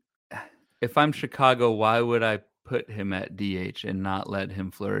don't. If I'm Chicago, why would I put him at DH and not let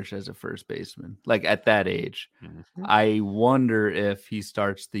him flourish as a first baseman? Like at that age, I wonder if he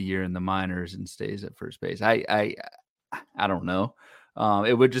starts the year in the minors and stays at first base. I don't know.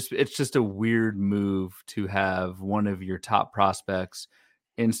 It's just a weird move to have one of your top prospects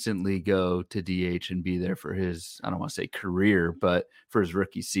instantly go to DH and be there for his, I don't want to say career, but for his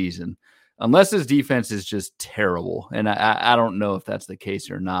rookie season, unless his defense is just terrible. And I don't know if that's the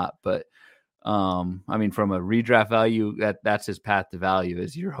case or not, but I mean, from a redraft value, that's his path to value,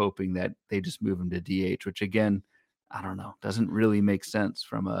 is you're hoping that they just move him to DH, which again, I don't know, doesn't really make sense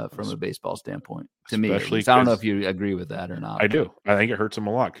from a baseball standpoint to me. I don't know if you agree with that or not. I do. I think it hurts him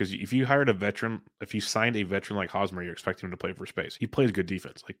a lot because if you hired a veteran, if you signed a veteran like Hosmer, you're expecting him to play first base. He plays good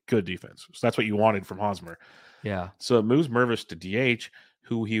defense. So that's what you wanted from Hosmer. Yeah. So it moves Mervis to DH,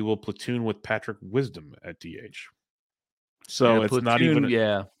 who he will platoon with Patrick Wisdom at DH. So it's not even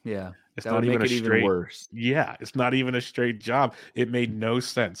It's not even a straight worse. Yeah, it's not even a straight job. It made no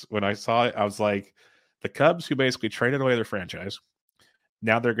sense when I saw it. I was like, the Cubs, who basically traded away their franchise,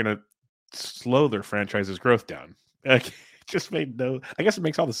 now they're going to slow their franchise's growth down. Like, it just made no. I guess it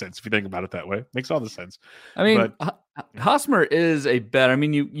makes all the sense if you think about it that way. It makes all the sense. I mean, Hosmer is a better. I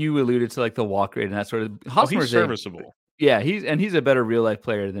mean, you alluded to like the walk rate and that sort of. Hosmer's he's serviceable. He's a better real life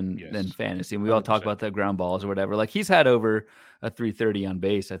player than fantasy. And we 100%. All talk about the ground balls or whatever. Like he's had over a 330 on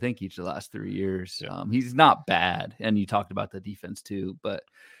base, I think, each of the last 3 years. Yeah. He's not bad. And you talked about the defense too, but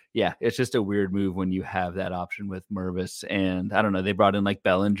yeah, it's just a weird move when you have that option with Mervis. And I don't know, they brought in like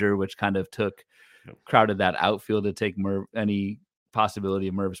Bellinger, which kind of crowded that outfield to take any possibility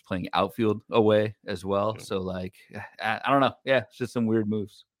of Mervis playing outfield away as well. Yeah. So like, I don't know. Yeah, it's just some weird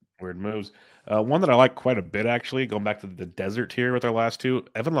moves. One that I like quite a bit, actually, going back to the desert here with our last two,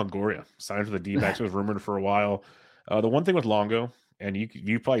 Evan Longoria signed to the D-backs. It was rumored for a while. The one thing with Longo, and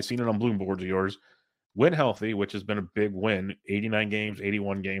you've probably seen it on Bloom boards of yours, when healthy, which has been a big win, 89 games,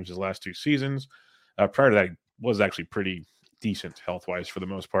 81 games his last 2 seasons. Prior to that, was actually pretty decent health-wise for the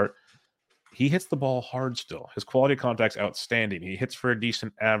most part. He hits the ball hard still. His quality of contact's outstanding. He hits for a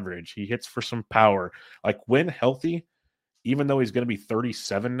decent average. He hits for some power. Like, when healthy, even though he's going to be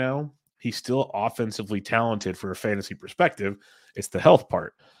 37 now, he's still offensively talented for a fantasy perspective. It's the health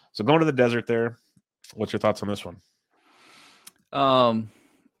part. So going to the desert there, what's your thoughts on this one?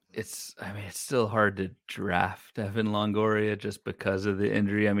 It's still hard to draft Evan Longoria just because of the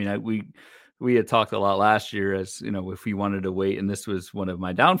injury. I mean, we had talked a lot last year, as you know, if we wanted to wait, and this was one of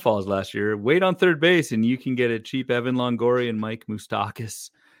my downfalls last year, wait on third base and you can get a cheap Evan Longoria and Mike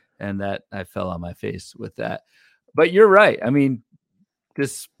Moustakas. And that I fell on my face with that. But you're right. I mean,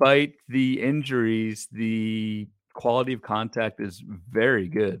 despite the injuries, the quality of contact is very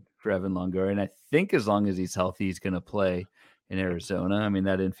good for Evan Longoria. And I think as long as he's healthy, he's going to play in Arizona. I mean,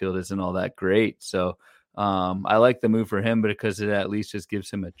 that infield isn't all that great. So I like the move for him, but because it at least just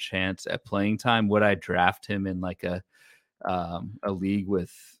gives him a chance at playing time. Would I draft him in like a league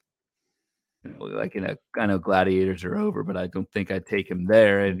with, like I know Gladiators are over, but I don't think I'd take him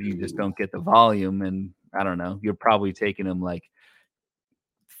there, and you just don't get the volume. And I don't know, you're probably taking him like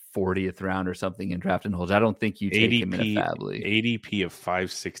 40th round or something in draft and holds. I don't think you take him in a fab league. ADP of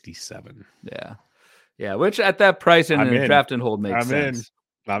 567. Yeah. Which at that price in a draft and hold makes sense.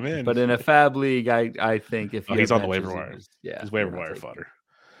 I'm in. But in a fab league, I think if he's on the waiver wire, he's waiver wire fodder.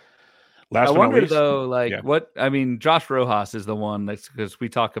 I wonder though, what I mean, Josh Rojas is the one that's, because we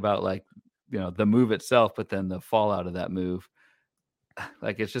talk about like, you know, the move itself, but then the fallout of that move,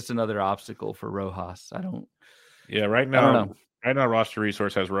 like it's just another obstacle for Rojas. Right now, Roster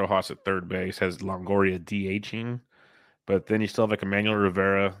Resource has Rojas at third base, has Longoria DHing, but then you still have like Emmanuel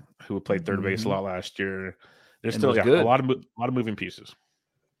Rivera, who played third base a lot last year. There's still a lot of moving pieces.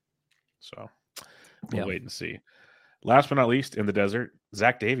 So we'll wait and see. Last but not least, in the desert,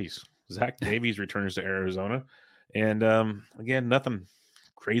 Zach Davies. Zach Davies returns to Arizona, and again, nothing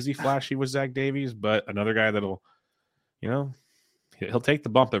crazy flashy with Zach Davies, but another guy that'll, he'll take the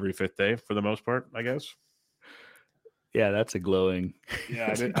bump every 5th day for the most part, I guess. Yeah, that's a glowing. Yeah,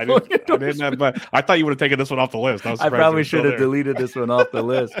 I didn't. But I thought you would have taken this one off the list. I probably should have deleted this one off the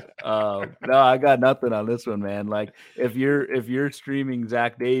list. No, I got nothing on this one, man. Like if you're streaming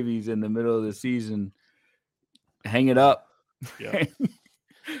Zach Davies in the middle of the season, hang it up. Yeah.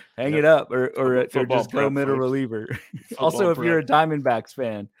 Hang it up, or just go middle reliever. Also, if you're a Diamondbacks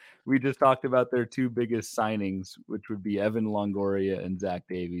fan, we just talked about their 2 biggest signings, which would be Evan Longoria and Zach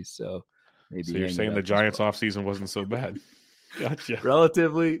Davies. So maybe. So you're saying the Giants offseason wasn't so bad. Gotcha.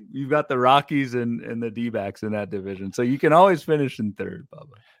 Relatively, you've got the Rockies and the D-backs in that division, so you can always finish in third,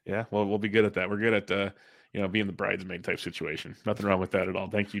 Bubba. Yeah, well, we'll be good at that. We're good at being the bridesmaid type situation. Nothing wrong with that at all.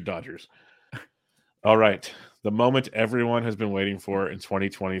 Thank you, Dodgers. All right, the moment everyone has been waiting for in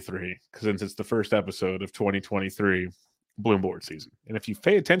 2023, since it's the first episode of 2023 Bloom Board season. And if you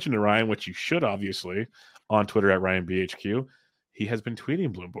pay attention to Ryan, which you should obviously, on Twitter at RyanBHQ, he has been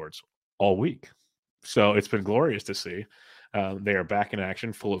tweeting Bloom Boards all week. So it's been glorious to see. They are back in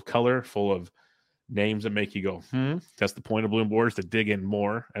action, full of color, full of names that make you go, That's the point of Bloom Boards, to dig in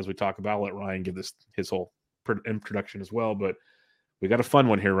more as we talk about. I'll let Ryan give his whole introduction as well. But we got a fun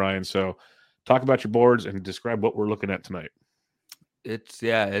one here, Ryan. So talk about your boards and describe what we're looking at tonight. It's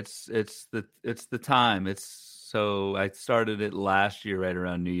the time. So I started it last year right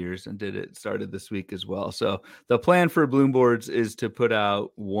around New Year's and started this week as well. So the plan for Bloom Boards is to put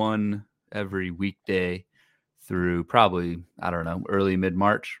out one every weekday through probably, I don't know, early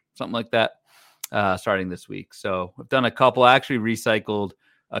mid-March, something like that, starting this week. So I've done a couple. I actually recycled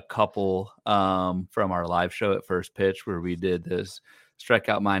a couple from our live show at First Pitch, where we did this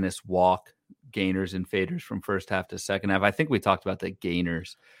strikeout minus walk gainers and faders from first half to second half. I think we talked about the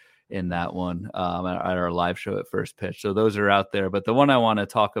gainers in that one at our live show at First Pitch. So those are out there. But the one I want to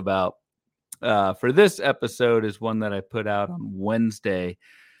talk about for this episode is one that I put out on Wednesday.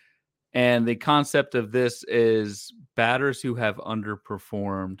 And the concept of this is batters who have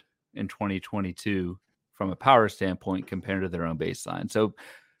underperformed in 2022 from a power standpoint compared to their own baseline. So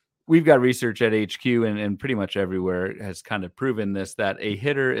we've got research at HQ and pretty much everywhere has kind of proven this, that a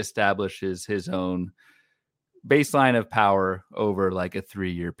hitter establishes his own baseline of power over like a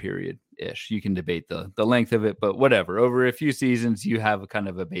 3-year period ish. You can debate the length of it, but whatever. Over a few seasons, you have a kind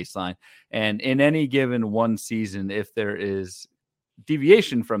of a baseline. And in any given one season, if there is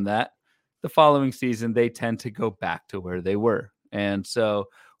deviation from that, the following season, they tend to go back to where they were. And so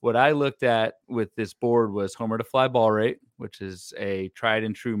what I looked at with this board was homer to fly ball rate, which is a tried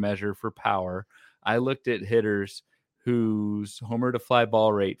and true measure for power. I looked at hitters whose homer to fly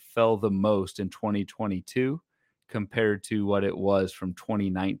ball rate fell the most in 2022 compared to what it was from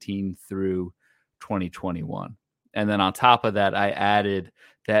 2019 through 2021. And then on top of that, I added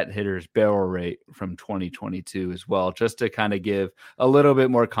that hitter's barrel rate from 2022 as well, just to kind of give a little bit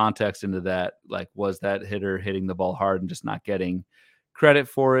more context into that. Like, was that hitter hitting the ball hard and just not getting credit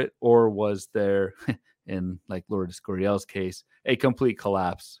for it? Or was there, in like Lourdes Gurriel's case, a complete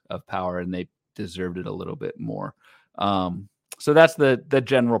collapse of power and they deserved it a little bit more? So that's the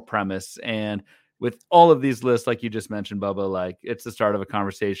general premise. And with all of these lists, like you just mentioned, Bubba, like it's the start of a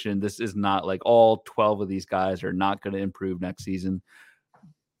conversation. This is not like all 12 of these guys are not going to improve next season,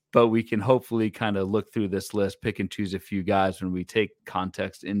 but we can hopefully kind of look through this list, pick and choose a few guys when we take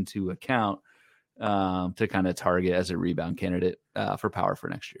context into account to kind of target as a rebound candidate for power for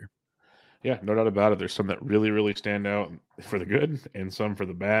next year. Yeah, no doubt about it. There's some that really, really stand out for the good and some for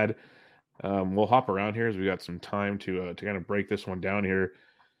the bad. We'll hop around here as we got some time to kind of break this one down here.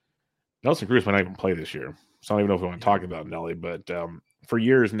 Nelson Cruz might not even play this year. So I don't even know if we want to talk about Nelly, but for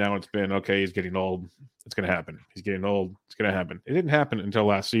years now it's been, okay, he's getting old. It's going to happen. He's getting old. It's going to happen. It didn't happen until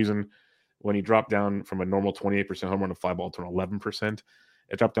last season when he dropped down from a normal 28% home run to fly ball to an 11%.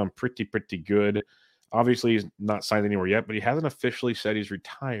 It dropped down pretty good. Obviously, he's not signed anywhere yet, but he hasn't officially said he's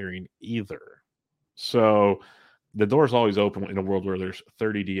retiring either. So the door's always open in a world where there's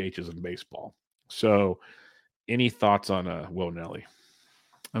 30 DHs in baseball. So any thoughts on Will Nelly?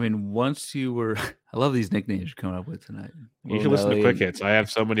 I mean, once you were, I love these nicknames you're coming up with tonight. You can listen to Quick Hits. I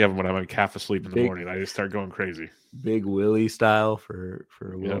have so many of them when I'm like half asleep in the morning. I just start going crazy. Big Willie style for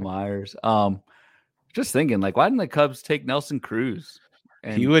Will Myers. Just thinking, like, why didn't the Cubs take Nelson Cruz?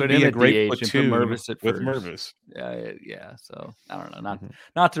 And he would be a great DH platoon and put Mervis at with first. Mervis. Yeah. So I don't know,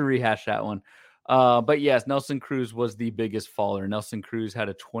 not to rehash that one. But yes, Nelson Cruz was the biggest faller. Nelson Cruz had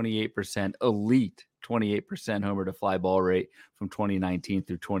a 28% elite 28% homer to fly ball rate from 2019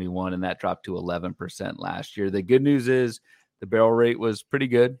 through 21, and that dropped to 11% last year. The good news is the barrel rate was pretty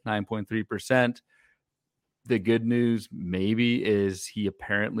good, 9.3%. The good news maybe is he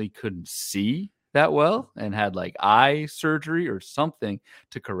apparently couldn't see that well and had like eye surgery or something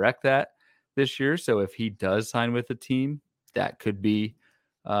to correct that this year. So if he does sign with a team, that could be,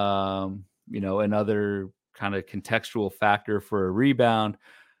 another kind of contextual factor for a rebound.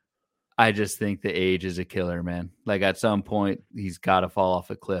 I just think the age is a killer, man. Like at some point he's got to fall off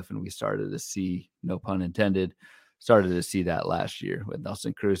a cliff, and we started to see, no pun intended, started to see that last year with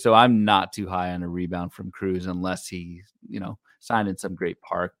Nelson Cruz. So I'm not too high on a rebound from Cruz unless he, signed in some great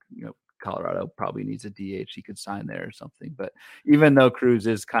park, Colorado probably needs a DH he could sign there or something. But even though Cruz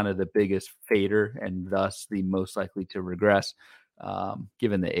is kind of the biggest fader and thus the most likely to regress,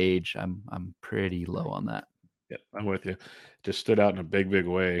 given the age, I'm pretty low on that. Yeah, I'm with you. Just stood out in a big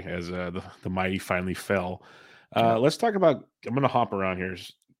way as the mighty finally fell. Let's talk about, I'm going to hop around here.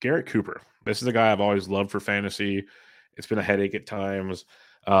 Garrett Cooper. This is a guy I've always loved for fantasy. It's been a headache at times.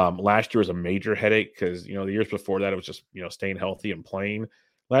 Last year was a major headache because, the years before that, it was just, staying healthy and playing.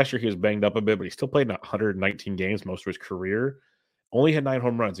 Last year, he was banged up a bit, but he still played in 119 games most of his career. Only had 9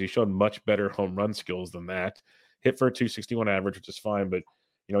 home runs. He showed much better home run skills than that. Hit for a 261 average, which is fine. But,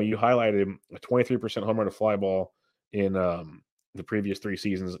 you highlighted him, a 23% home run to fly ball in the previous 3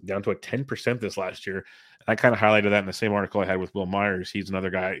 seasons, down to a 10% this last year. And I kind of highlighted that in the same article I had with Will Myers. He's another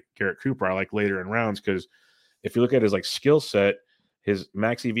guy, Garrett Cooper, I like later in rounds because if you look at his skill set, his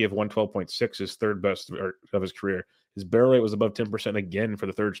max EV of 112.6 is third best of his career. His barrel rate was above 10% again for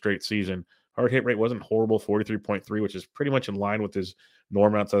the 3rd straight season. Hard hit rate wasn't horrible, 43.3, which is pretty much in line with his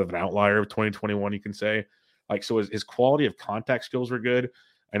norm outside of an outlier of 2021, you can say. So his quality of contact skills were good.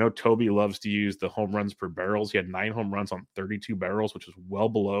 I know Toby loves to use the home runs per barrels. He had 9 home runs on 32 barrels, which is well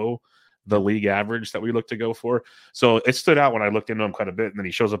below the league average that we look to go for. So it stood out when I looked into him quite a bit. And then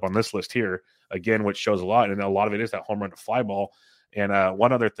he shows up on this list here again, which shows a lot. And a lot of it is that home run to fly ball. And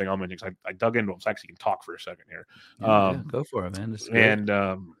one other thing I'll mention, because I dug into him, so I actually can talk for a second here. Yeah, go for it, man.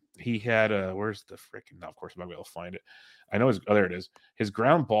 And he had where's the freaking? Now, of course, I'm not going to be able to find it. I know there it is. His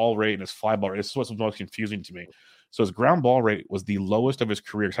ground ball rate and his fly ball rate. This is what's most confusing to me. So his ground ball rate was the lowest of his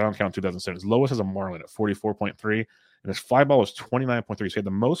career, because I don't count 2007. His lowest as a Marlin at 44.3, and his fly ball was 29.3. So he had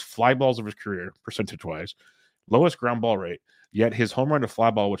the most fly balls of his career, percentage-wise, lowest ground ball rate. Yet his home run to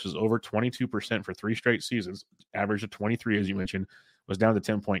fly ball, which is over 22% for 3 straight seasons, average of 23, as you mentioned, was down to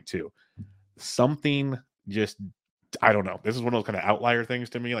 10.2. Something just, I don't know. This is one of those kind of outlier things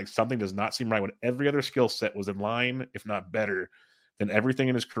to me. Something does not seem right when every other skill set was in line, if not better, than everything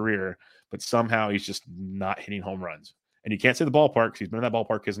in his career, but somehow he's just not hitting home runs. And you can't say the ballpark because he's been in that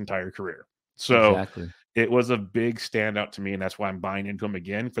ballpark his entire career. So It was a big standout to me, and that's why I'm buying into him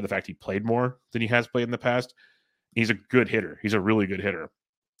again for the fact he played more than he has played in the past. He's a good hitter. He's a really good hitter.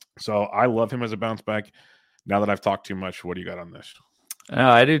 So I love him as a bounce back. Now that I've talked too much, what do you got on this?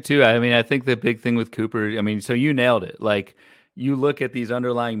 I do too. I mean, I think the big thing with Cooper, so you nailed it. You look at these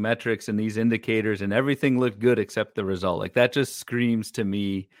underlying metrics and these indicators and everything looked good except the result. That just screams to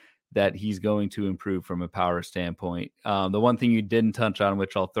me that he's going to improve from a power standpoint. The one thing you didn't touch on,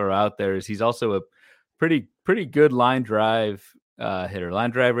 which I'll throw out there, is he's also a pretty good line drive hitter.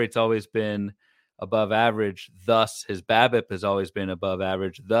 Line drive rate's always been above average. Thus, his BABIP has always been above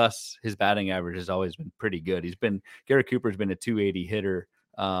average. Thus, his batting average has always been pretty good. Garrett Cooper's been a 280 hitter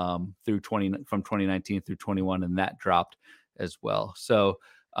from 2019 through 21, and that dropped as well. So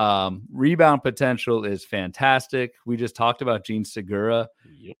rebound potential is fantastic. We just talked about Gene Segura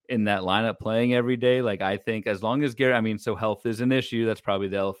in that lineup playing every day. I think as long as Garrett, so health is an issue. That's probably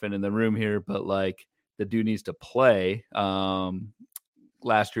the elephant in the room here, but the dude needs to play.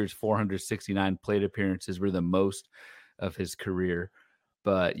 Last year's 469 plate appearances were the most of his career.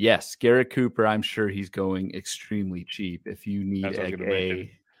 But yes, Garrett Cooper, I'm sure he's going extremely cheap if you need a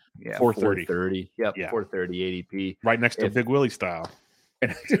 430. Yep, yeah. 430 ADP. Right next to Big Willie style.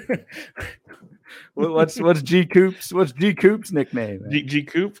 What's G Coop's nickname? G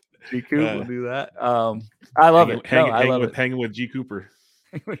Coop? G Coop will do that. I love it. Hanging with G Cooper.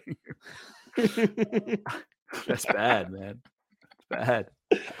 That's bad, man. Bad.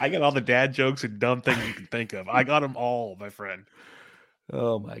 I got all the dad jokes and dumb things you can think of. I got them all, my friend.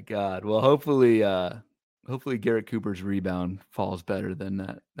 Oh my God. Well, hopefully Garrett Cooper's rebound falls better than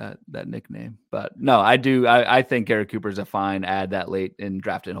that nickname. But no, I think Garrett Cooper's a fine add that late in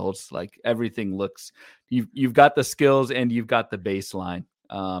drafting holds. Everything looks, you've got the skills and you've got the baseline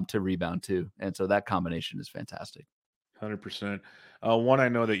to rebound too. And so that combination is fantastic. 100%. One I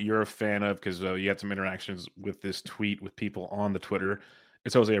know that you're a fan of because you had some interactions with this tweet with people on the Twitter.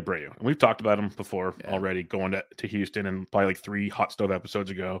 It's Jose Abreu. And we've talked about him before already, going to Houston and probably 3 hot stove episodes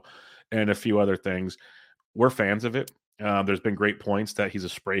ago and a few other things. We're fans of it. There's been great points that he's a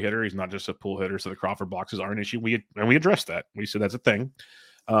spray hitter. He's not just a pull hitter, so the Crawford boxes are an issue. We addressed that. We said that's a thing.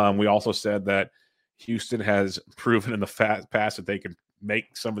 We also said that Houston has proven in the past that they can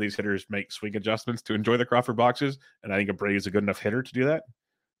make some of these hitters make swing adjustments to enjoy the Crawford boxes, and I think Abreu is a good enough hitter to do that.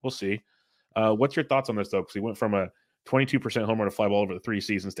 We'll see. What's your thoughts on this, though? Because he went from a 22% home run to fly ball over the 3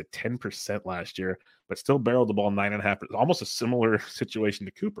 seasons to 10% last year, but still barreled the ball 9.5%. Almost a similar situation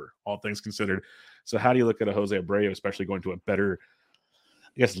to Cooper, all things considered. So how do you look at a Jose Abreu, especially going to a better,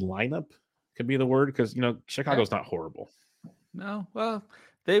 I guess, lineup could be the word? Because, Chicago's not horrible. No, well,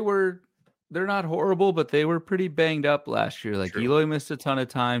 they were they're not horrible, but they were pretty banged up last year. Like Eloy missed a ton of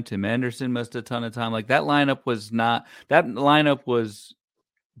time. Tim Anderson missed a ton of time. Like that lineup was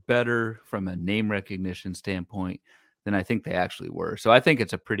better from a name recognition standpoint than I think they actually were. So I think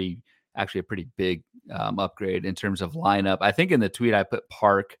it's a pretty big upgrade in terms of lineup. I think in the tweet I put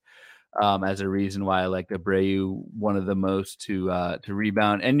Park as a reason why I like Abreu one of the most to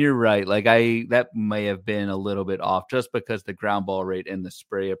rebound. And you're right. Like that may have been a little bit off just because the ground ball rate and the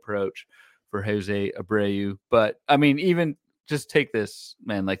spray approach for Jose Abreu. But I mean, even just take this,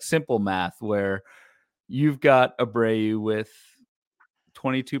 man, like simple math where you've got Abreu with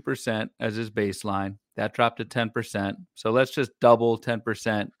 22% as his baseline. That dropped to 10%. So let's just double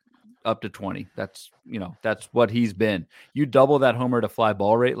 10% up to 20. That's what he's been. You double that homer to fly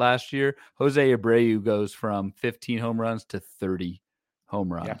ball rate last year. Jose Abreu goes from 15 home runs to 30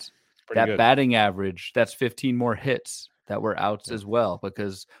 home runs. Yeah, that good. Batting average, that's 15 more hits that were outs as well,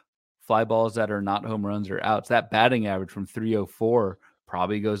 because fly balls that are not home runs are outs. That batting average from 304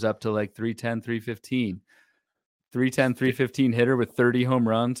 probably goes up to like 310, 315. 310, 315 hitter with 30 home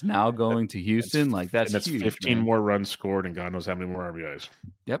runs now going to Houston. That's huge. 15 more runs scored and God knows how many more RBIs.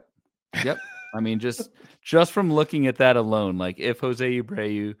 Yep. I mean, just from looking at that alone, like if Jose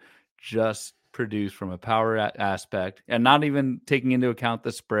Abreu just produced from a power aspect and not even taking into account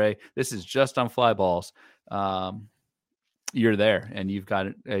the spray, this is just on fly balls. You're there and you've got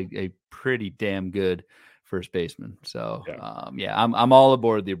a pretty damn good first baseman. So I'm all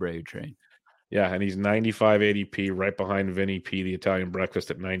aboard the Abreu train. Yeah, and he's 95 ADP, right behind Vinny P, the Italian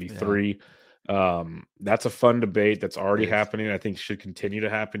breakfast, at 93. Yeah. That's a fun debate that's already happening. I think should continue to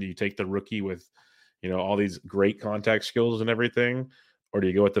happen. Do you take the rookie with, all these great contact skills and everything, or do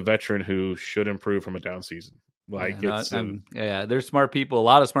you go with the veteran who should improve from a down season? There's smart people, a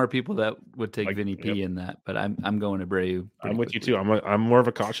lot of smart people that would take Vinny P in that, but I'm going Abreu. I'm with you too. I'm more of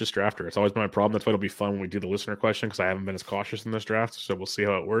a cautious drafter. It's always been my problem. That's why it'll be fun when we do the listener question, because I haven't been as cautious in this draft. So we'll see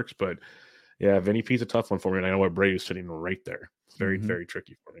how it works, but. Yeah, Vinny P's a tough one for me, and I know Abreu's sitting right there. It's very, very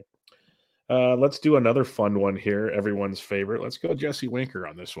tricky for me. Let's do another fun one here, everyone's favorite. Let's go Jesse Winker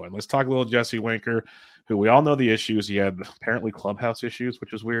on this one. Let's talk a little Jesse Winker, who we all know the issues. He had apparently clubhouse issues,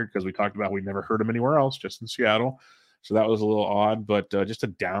 which is weird because we talked about we never heard him anywhere else, just in Seattle. So that was a little odd, but just a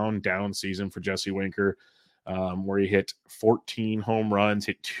down season for Jesse Winker, where he hit 14 home runs,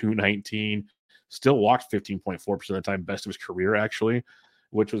 hit 219, still walked 15.4% of the time, best of his career, actually,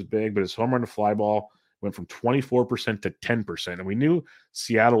 which was big, but his home run to fly ball went from 24% to 10%. And we knew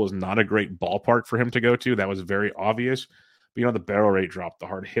Seattle was not a great ballpark for him to go to. That was very obvious. But, the barrel rate dropped, the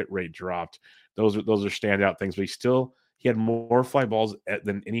hard hit rate dropped. Those are standout things. But he had more fly balls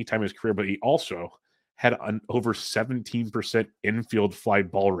than any time in his career, but he also had an over 17% infield fly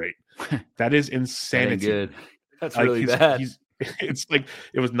ball rate. That is insanity. That good. That's really bad. It's like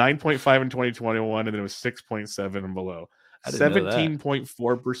it was 9.5 in 2021, and then it was 6.7 and below.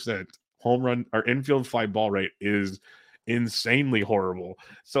 17.4% home run or infield fly ball rate is insanely horrible.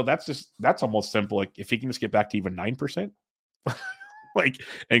 So that's almost simple. Like if he can just get back to even 9%,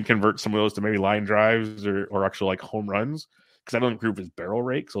 and convert some of those to maybe line drives or actual like home runs, because I don't improve his barrel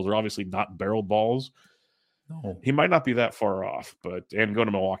rate. So those are obviously not barrel balls. No, he might not be that far off, and going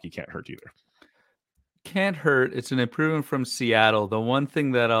to Milwaukee can't hurt either. Can't hurt. It's an improvement from Seattle. The one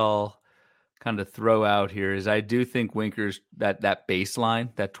thing that I'll kind of throw out here is I do think Winker's that baseline,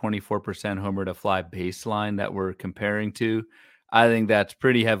 that 24% homer to fly baseline that we're comparing to, I think that's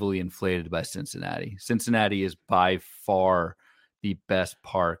pretty heavily inflated by Cincinnati. Cincinnati is by far the best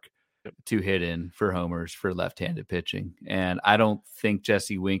park to hit in for homers for left-handed pitching. And I don't think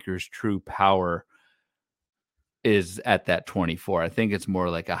Jesse Winker's true power is at that 24. I think it's more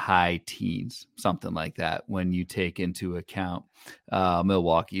like a high teens, something like that, when you take into account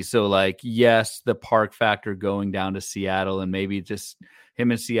Milwaukee. So yes, the park factor going down to Seattle, and maybe just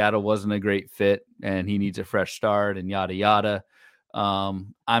him in Seattle wasn't a great fit and he needs a fresh start and yada, yada.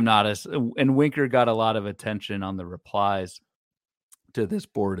 And Winker got a lot of attention on the replies to this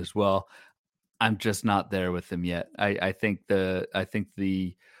board as well. I'm just not there with him yet. I think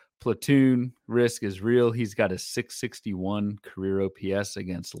the platoon risk is real. He's got a 661 career OPS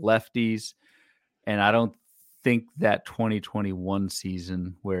against lefties. And I don't think that 2021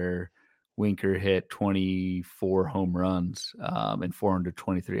 season where Winker hit 24 home runs and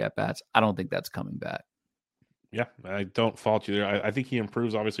 423 at-bats, I don't think that's coming back. Yeah, I don't fault you there. I think he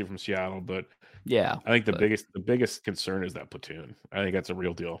improves obviously from Seattle, but yeah, I think the biggest concern is that platoon. I think that's a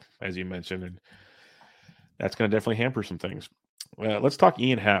real deal, as you mentioned, and that's going to definitely hamper some things. Let's talk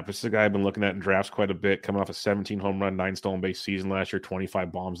Ian Happ. This is a guy I've been looking at in drafts quite a bit, coming off a 17 home run, 9 stolen base season last year,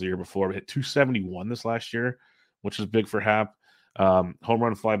 25 bombs the year before. But hit 271 this last year, which is big for Happ. Home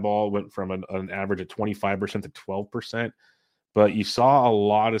run fly ball went from an average of 25% to 12%. But you saw a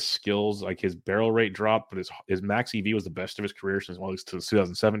lot of skills, like his barrel rate dropped, but his max EV was the best of his career since, well, at least to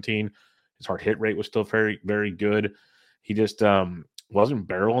 2017. His hard hit rate was still very, very good. He just wasn't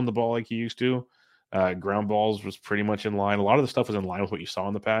barreling the ball like he used to. Ground balls was pretty much in line. A lot of the stuff was in line with what you saw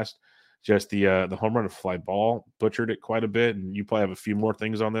in the past. Just the home run and fly ball butchered it quite a bit, and you probably have a few more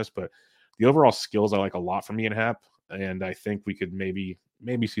things on this, but the overall skills I like a lot from Ian Happ, and I think we could maybe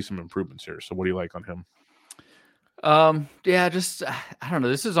see some improvements here. So what do you like on him? Yeah, just I don't know.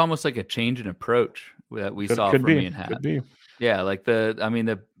 This is almost like a change in approach that we saw from Ian Happ. Could be. Yeah, like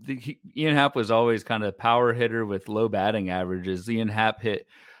Ian Happ was always kind of power hitter with low batting averages. Ian Happ hit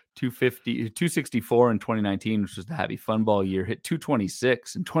 264 in 2019, which was the Happy Fun Ball year. Hit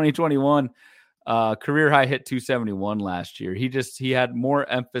 226 in 2021. Career high hit 271 last year. He had more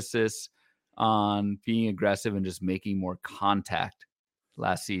emphasis on being aggressive and just making more contact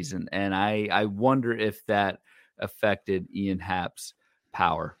last season, and I wonder if that affected Ian Happ's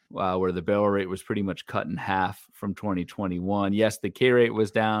power, where the barrel rate was pretty much cut in half from 2021. Yes, the K rate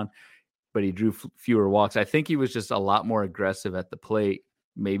was down, but he drew fewer walks. I think he was just a lot more aggressive at the plate.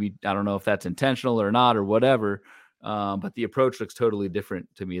 Maybe, I don't know if that's intentional or not or whatever, but the approach looks totally different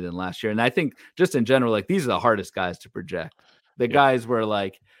to me than last year. And I think just in general, like, these are the hardest guys to project. The guys where,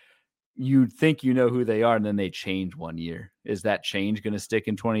 like, you think you know who they are and then they change one year. Is that change going to stick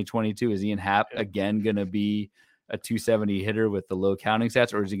in 2022? Is Ian Happ again going to be a 270 hitter with the low counting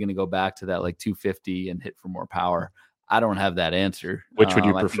stats, or is he going to go back to that like 250 and hit for more power? I don't have that answer. Which would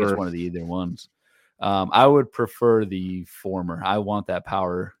you prefer? I think it's one of the either ones. I would prefer the former. I want that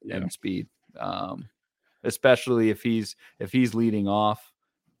power and speed, especially if he's leading off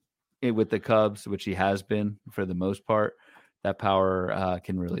with the Cubs, which he has been for the most part. That power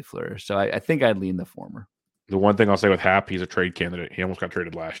can really flourish. So I think I'd lean the former. The one thing I'll say with Happ, he's a trade candidate. He almost got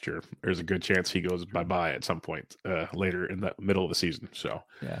traded last year. There's a good chance he goes bye-bye at some point later in the middle of the season. So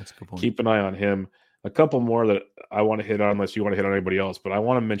yeah, that's a good point. Keep an eye on him. A couple more that I want to hit on, unless you want to hit on anybody else, but I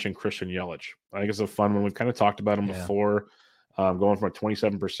want to mention Christian Yelich. I think it's a fun one. We've kind of talked about him before, going from a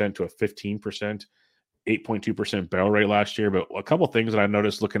 27% to a 15%, 8.2% barrel rate last year. But a couple things that I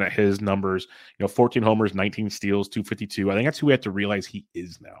noticed looking at his numbers, 14 homers, 19 steals, 252. I think that's who we have to realize he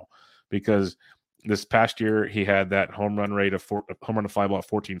is now, because this past year he had that home run rate of home run to fly ball at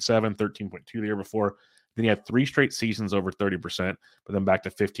 14.7, 13.2 the year before. Then he had 3 straight seasons over 30%, but then back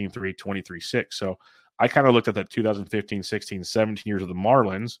to 15.3, 23.6. So I kind of looked at that 2015, 16, 17 years of the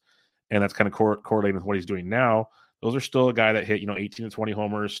Marlins, and that's kind of correlating with what he's doing now. Those are still a guy that hit, 18 to 20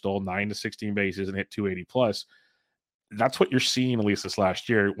 homers, stole 9 to 16 bases, and hit 280 plus. That's what you're seeing, at least this last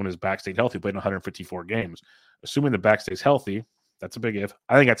year, when his back stayed healthy, played in 154 games. Assuming the back stays healthy, that's a big if.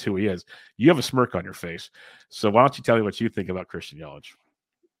 I think that's who he is. You have a smirk on your face. So why don't you tell me what you think about Christian Yelich?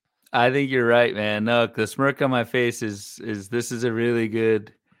 I think you're right, man. No, the smirk on my face is this is a really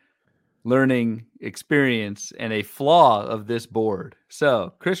good learning experience and a flaw of this board.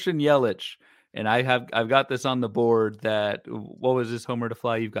 So Christian Yelich, and I've got this on the board. That what was this homer to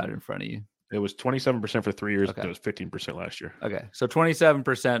fly? You've got it in front of you. It was 27% for 3 years. Okay. It was 15% last year. Okay, so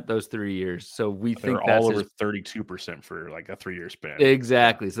 27% those 3 years. So we think they're all over 32% for like a 3-year span.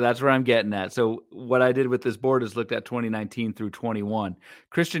 Exactly. So that's where I'm getting at. So what I did with this board is looked at 2019 through 21.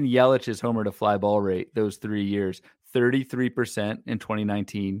 Christian Yelich's homer to fly ball rate those 3 years: 33% in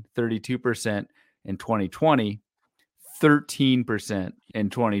 2019, 32% in 2020, 13% in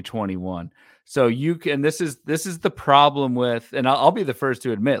 2021. So you can, this is the problem with, and I'll be the first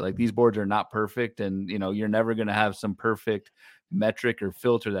to admit, like, these boards are not perfect, and you're never going to have some perfect metric or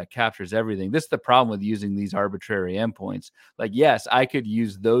filter that captures everything. This is the problem with using these arbitrary endpoints. Like, yes, I could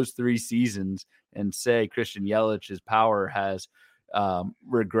use those 3 seasons and say Christian Yelich's power has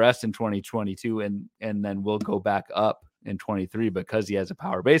regressed in 2022, and then we'll go back up in 23 because he has a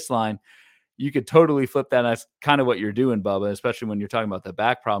power baseline. You could totally flip that. That's kind of what you're doing, Bubba, especially when you're talking about the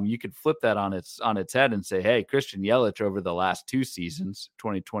back problem. You could flip that on its head and say, hey, Christian Yelich over the last 2 seasons,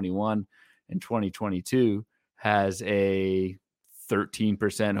 2021 and 2022, has a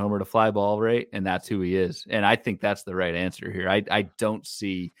 13% homer to fly ball rate, and that's who he is. And I think that's the right answer here. I don't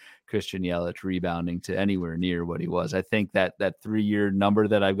see Christian Yelich rebounding to anywhere near what he was. I think that 3-year number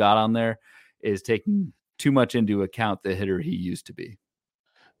that I've got on there is taking too much into account the hitter he used to be.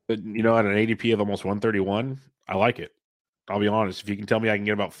 But, at an ADP of almost 131, I like it. I'll be honest. If you can tell me I can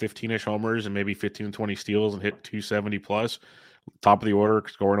get about 15-ish homers and maybe 15 to 20 steals and hit 270 plus, top of the order,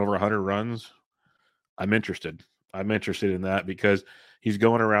 scoring over 100 runs, I'm interested. I'm interested in that because he's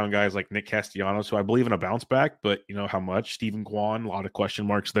going around guys like Nick Castellanos, who I believe in a bounce back, but how much? Stephen Kwan, a lot of question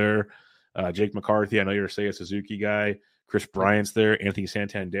marks there. Jake McCarthy, I know you're a Seiya Suzuki guy. Chris Bryant's there, Anthony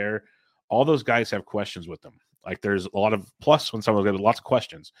Santander. All those guys have questions with them. Like there's a lot of plus when someone's got lots of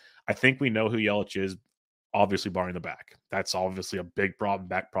questions. I think we know who Yelich is, obviously barring the back. That's obviously a big problem.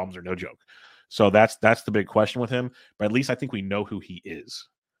 Back problems are no joke. So that's the big question with him. But at least I think we know who he is.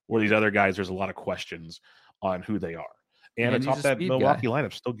 Where these other guys, there's a lot of questions on who they are. And atop that Milwaukee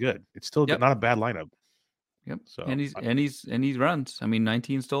lineup's still good. It's still good, not a bad lineup. Yep. So and he runs. I mean,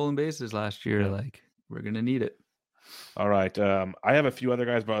 19 stolen bases last year. Like we're gonna need it. All right. I have a few other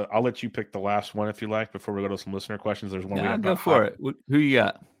guys, but I'll let you pick the last one if you like before we go to some listener questions. There's one we have. Go for it. Who you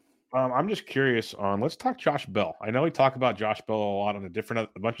got? I'm just curious on. Let's talk Josh Bell. I know we talk about Josh Bell a lot on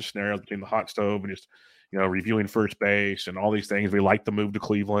a bunch of scenarios between the hot stove and just reviewing first base and all these things. We like the move to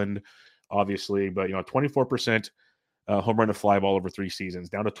Cleveland, obviously, but 24% home run to fly ball over 3 seasons,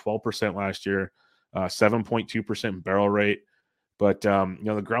 down to 12% last year, 7.2% barrel rate. But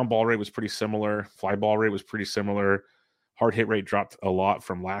the ground ball rate was pretty similar. Fly ball rate was pretty similar. Hard hit rate dropped a lot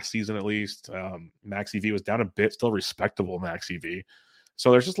from last season, at least. Max EV was down a bit, still respectable Max EV.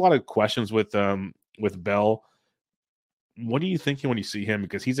 So there's just a lot of questions with Bell. What are you thinking when you see him?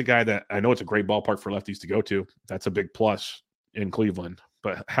 Because he's a guy that I know it's a great ballpark for lefties to go to. That's a big plus in Cleveland.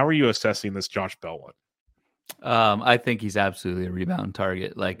 But how are you assessing this Josh Bell one? I think he's absolutely a rebound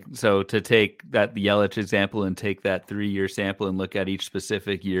target. So to take that Yelich example and take that 3-year sample and look at each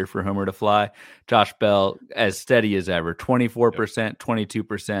specific year for homer to fly, Josh Bell as steady as ever, 24%,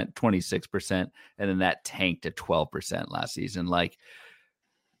 22%, 26%, and then that tanked to 12% last season.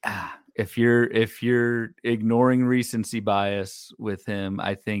 If you're ignoring recency bias with him,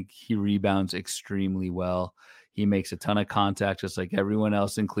 I think he rebounds extremely well. He makes a ton of contact, just like everyone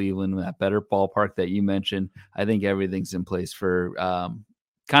else in Cleveland. That better ballpark that you mentioned, I think everything's in place for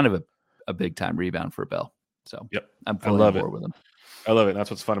kind of a big time rebound for Bell. So I'm fully on board with him. I love it. That's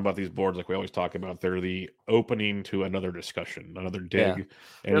what's fun about these boards. Like we always talk about, they're the opening to another discussion, another dig.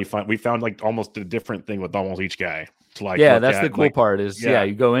 Yeah. And we found like almost a different thing with almost each guy. That's the cool part is,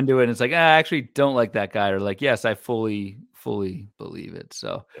 you go into it and it's like, I actually don't like that guy. Or like, yes, I fully believe it.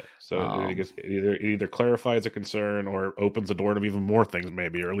 So, it either clarifies a concern or opens the door to even more things,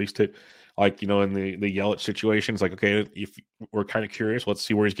 maybe, or at least in the Yelich situation, it's like, okay, if we're kind of curious, let's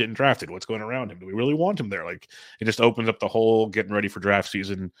see where he's getting drafted. What's going around him? Do we really want him there? Like, it just opens up the whole getting ready for draft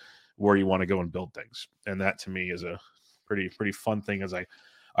season where you want to go and build things. And that to me is a pretty fun thing. As I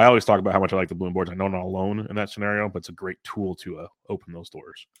always talk about how much I like the Bloom boards. I know I'm not alone in that scenario, but it's a great tool to open those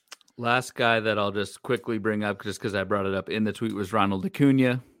doors. Last guy that I'll just quickly bring up, just because I brought it up in the tweet, was Ronald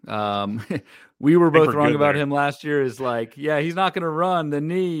Acuna. We were both wrong about him last year. Is like, he's not going to run the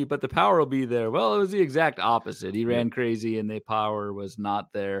knee, but the power will be there. Well, it was the exact opposite. He ran crazy, and the power was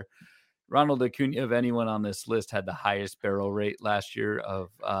not there. Ronald Acuna, of anyone on this list, had the highest barrel rate last year of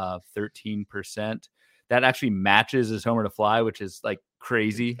 13%. That actually matches his homer to fly, which is like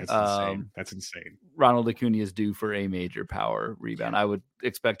crazy. That's insane. Ronald Acuna is due for a major power rebound. I would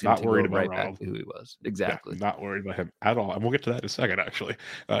expect him to go right back to who he was. Exactly. Yeah, not worried about him at all. And we'll get to that in a second, actually.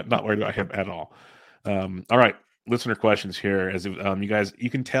 Not worried about him at all. All right. Listener questions here. As you guys, you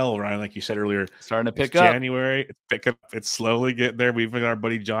can tell, Ryan, like you said earlier, starting to pick up. January, it's slowly getting there. We've got our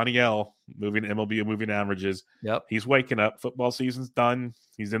buddy Johnny L moving MLB, moving averages. Yep. He's waking up. Football season's done.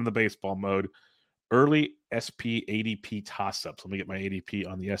 He's in the baseball mode. Early SP ADP toss-ups. Let me get my ADP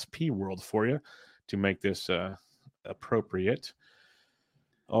on the SP world for you to make this appropriate.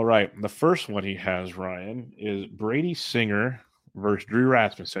 All right. The first one he has, Ryan, is Brady Singer versus Drew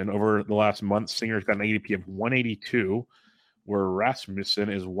Rasmussen. Over the last month, Singer's got an ADP of 182, where Rasmussen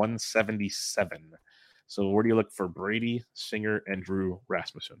is 177. So where do you look for Brady, Singer, and Drew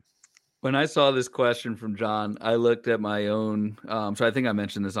Rasmussen? When I saw this question from John, I looked at my own. So I think I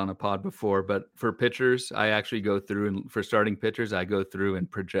mentioned this on a pod before, but for pitchers, I actually go through, and for starting pitchers, I go through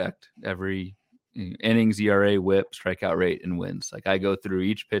and project every innings, ERA, WHIP, strikeout rate, and wins. Like I go through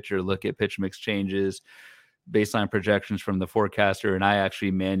each pitcher, look at pitch mix changes, baseline projections from the forecaster, and I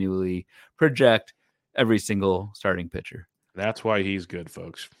actually manually project every single starting pitcher. That's why he's good,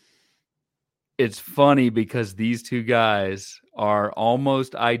 folks. It's funny because these two guys are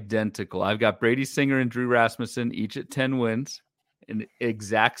almost identical. I've got Brady Singer and Drew Rasmussen, each at 10 wins, an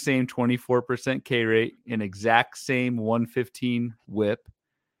exact same 24% K rate, an exact same 115 WHIP,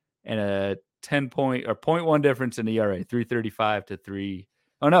 and a 0.1 difference in ERA, 335 to 3.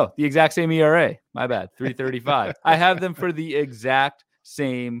 Oh no, the exact same ERA. My bad, 335. I have them for the exact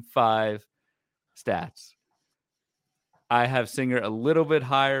same 5 stats. I have Singer a little bit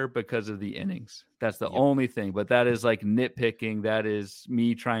higher because of the innings. That's the only thing, but that is like nitpicking. That is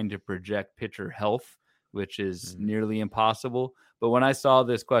me trying to project pitcher health, which is nearly impossible. But when I saw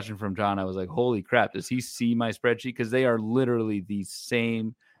this question from John, I was like, holy crap, does he see my spreadsheet? Because they are literally the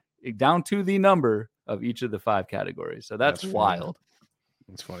same, down to the number of each of the 5 categories. So that's wild.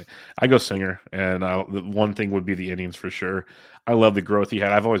 That's funny. I go Singer, and the one thing would be the innings for sure. I love the growth he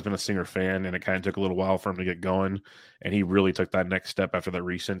had. I've always been a Singer fan, and it kind of took a little while for him to get going, and he really took that next step after that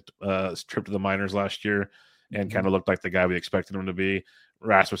recent trip to the minors last year, and kind of looked like the guy we expected him to be.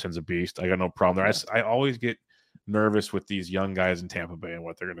 Rasmussen's a beast. I got no problem there. I always get nervous with these young guys in Tampa Bay and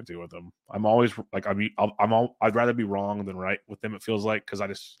what they're going to do with them. I'm always like, I'd rather be wrong than right with them. It feels like,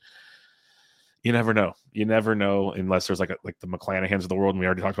 because you never know. You never know unless there's like the McClanahans of the world, and we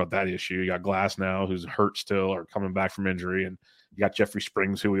already talked about that issue. You got Glass now, who's hurt still or coming back from injury, and you got Jeffrey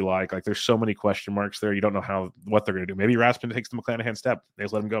Springs, who we like. Like, there's so many question marks there. You don't know what they're going to do. Maybe Rasmussen takes the McClanahan step. They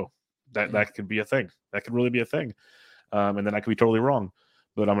just let him go. That could be a thing. That could really be a thing. And then I could be totally wrong.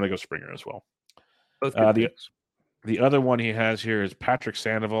 But I'm going to go Springer as well. Both the other one he has here is Patrick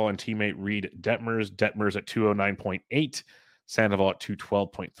Sandoval and teammate Reed Detmers. Detmers at 209.8. Sandoval at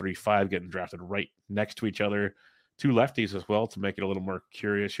 212.35, getting drafted right next to each other. 2 lefties as well to make it a little more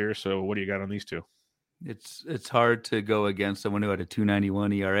curious here. So what do you got on these 2? It's hard to go against someone who had a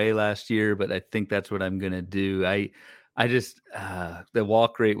 2.91 ERA last year, but I think that's what I'm going to do. I just the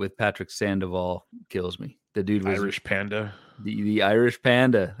walk rate with Patrick Sandoval kills me. The dude was Irish Panda. The Irish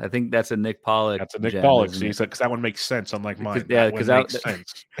Panda. I think that's a Nick Pollock. That's a Nick Pollock. See, because that one makes sense, unlike mine. Yeah, because that makes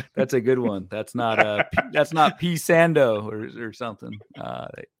sense. That's a good one. That's not P Sando or something.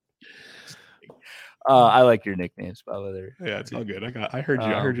 I like your nicknames, Bubba. Yeah, it's all good. I heard you.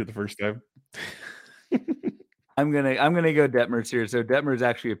 I heard you the first time. I'm gonna go Detmers here. So Detmers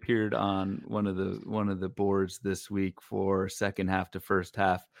actually appeared on one of the boards this week for second half to first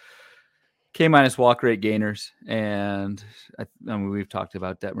half. K- walk rate gainers, and I mean, we've talked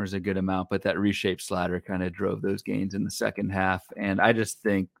about Detmers a good amount, but that reshaped slider kind of drove those gains in the second half. And I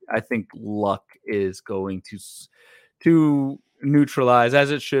think luck is going to neutralize,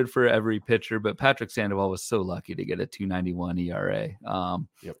 as it should for every pitcher. But Patrick Sandoval was so lucky to get a 2.91 ERA.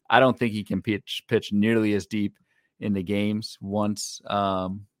 Yep. I don't think he can pitch nearly as deep in the games once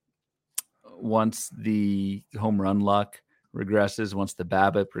the home run luck regresses, once the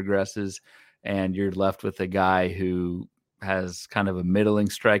BABIP regresses, and you're left with a guy who has kind of a middling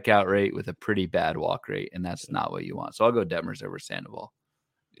strikeout rate with a pretty bad walk rate, and that's not what you want. So I'll go Detmers over Sandoval.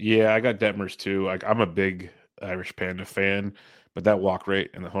 Yeah, I got Detmers too. Like, I'm a big Irish Panda fan, but that walk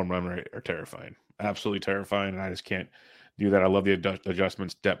rate and the home run rate are terrifying. Absolutely terrifying, and I just can't do that. I love the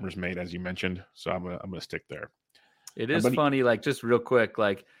adjustments Detmers made, as you mentioned, so I'm gonna stick there. It is funny, like, just real quick,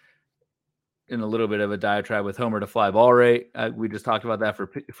 like, in a little bit of a diatribe with homer to fly ball rate. We just talked about that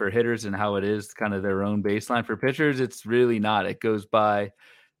for hitters and how it is kind of their own baseline. For pitchers, it's really not. It goes by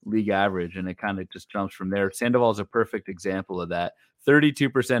league average, and it kind of just jumps from there. Sandoval is a perfect example of that.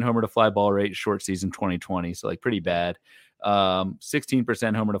 32% homer to fly ball rate short season 2020, so like pretty bad.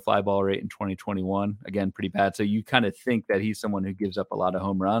 16% homer to fly ball rate in 2021, again pretty bad. So you kind of think that he's someone who gives up a lot of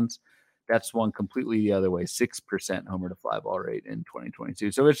home runs. That swung completely the other way, 6% homer to fly ball rate in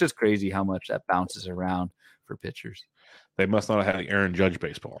 2022. So it's just crazy how much that bounces around for pitchers. They must not have had Aaron Judge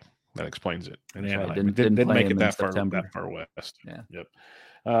baseball. That explains it. And right. Didn't make it that far west. Yeah. Yep.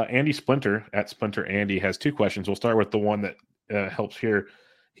 Andy Splinter at Splinter Andy has 2 questions. We'll start with the one that helps here.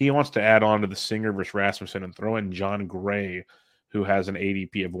 He wants to add on to the Singer versus Rasmussen and throw in John Gray, who has an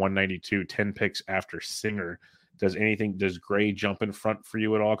ADP of 192, 10 picks after Singer. Does Gray jump in front for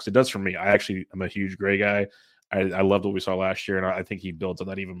you at all? Because it does for me. I'm a huge Gray guy. I loved what we saw last year, and I think he builds on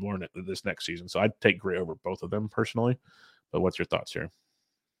that even more this next season. So I'd take Gray over both of them personally. But what's your thoughts here?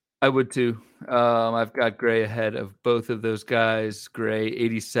 I would too. I've got Gray ahead of both of those guys. Gray,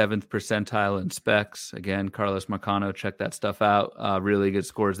 87th percentile in specs. Again, Carlos Marcano, check that stuff out. Really good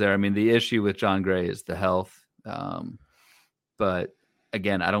scores there. I mean, the issue with John Gray is the health. But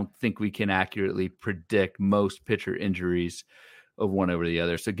again, I don't think we can accurately predict most pitcher injuries of one over the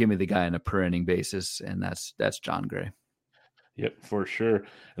other. So give me the guy on a per inning basis, and that's John Gray. Yep, for sure. And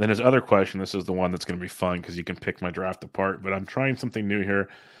then his other question, this is the one that's going to be fun because you can pick my draft apart, but I'm trying something new here.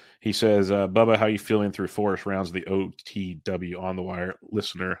 He says, Bubba, how you feeling through 4 rounds of the OTW On the Wire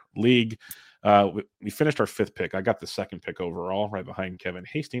Listener League? We finished our 5th pick. I got the 2nd pick overall, right behind Kevin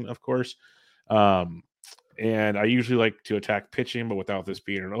Hastings, of course. And I usually like to attack pitching, but without this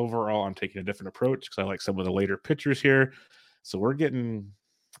being an overall, I'm taking a different approach because I like some of the later pitchers here. So we're getting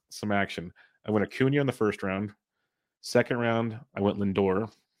some action. I went Acuna in the 1st round. 2nd round, I went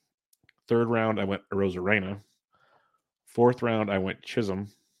Lindor. 3rd round, I went Arozarena. 4th round, I went Chisholm.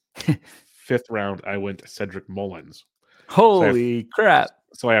 5th round, I went Cedric Mullins. Holy crap.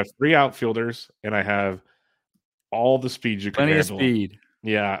 So I have 3 outfielders, and I have all the speed you can Plenty of handle. speed.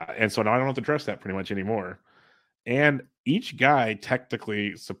 Yeah, and so now I don't have to dress that pretty much anymore. And each guy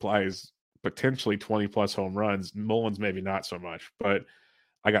technically supplies potentially 20 plus home runs. Mullins maybe not so much, but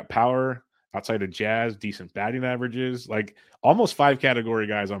I got power outside of Jazz, decent batting averages, like almost 5 category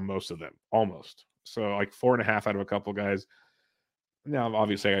guys on most of them, almost. So like 4.5 out of a couple guys. Now,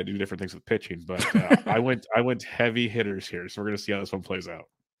 obviously, I do different things with pitching, but I went heavy hitters here, so we're gonna see how this one plays out.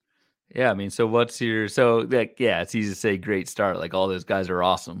 Yeah, I mean, so what's your it's easy to say great start. Like all those guys are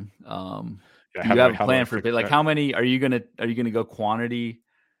awesome. Yeah, Do you have a how do plan I for fix like that? how many are you gonna go quantity?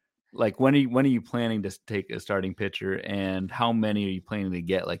 Like when are you planning to take a starting pitcher, and how many are you planning to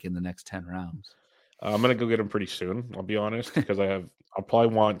get like in the next 10 rounds? I'm gonna go get them pretty soon. I'll be honest, because I'll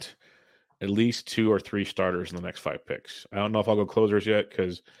probably want at least 2 or 3 starters in the next 5 picks. I don't know if I'll go closers yet,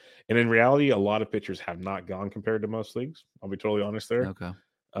 and in reality, a lot of pitchers have not gone compared to most leagues. I'll be totally honest there. Okay.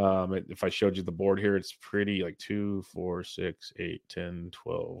 If I showed you the board here, it's pretty like 2, 4, 6, 8, 10,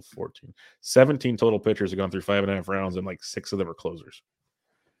 12, 14, 17 total pitchers have gone through 5.5 rounds, and like 6 of them are closers.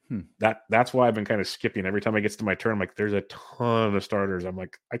 That's why I've been kind of skipping every time I get to my turn. I'm like, there's a ton of starters. I'm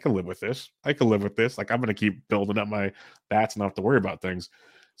like, I can live with this. Like, I'm going to keep building up my bats and not have to worry about things.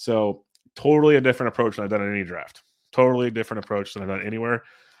 So totally a different approach than I've done in any draft. Totally a different approach than I've done anywhere.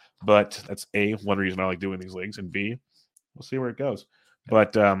 But that's one reason I like doing these leagues, and B, we'll see where it goes.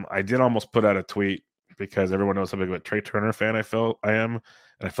 But I did almost put out a tweet because everyone knows how big of a Trey Turner fan I am, and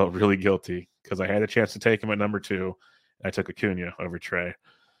I felt really guilty because I had a chance to take him at number 2, and I took Acuna over Trey.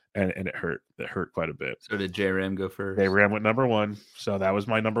 And it hurt. It hurt quite a bit. So did J-Ram go first? J-Ram went number 1. So that was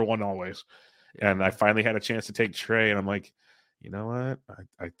my number 1 always. Yeah. And I finally had a chance to take Trey. And I'm like, you know what?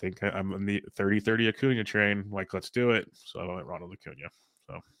 I think I'm in the 30-30 Acuna train. Like, let's do it. So I went Ronald Acuna.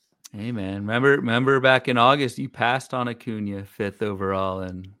 So, hey, man. Remember back in August, you passed on Acuna 5th overall.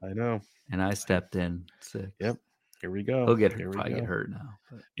 And I know. And I stepped in 6th. Yep. Here we go. He'll get hurt now.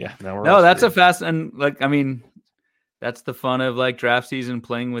 But. Yeah. Now no, that's a fast. And like, I mean, that's the fun of like draft season,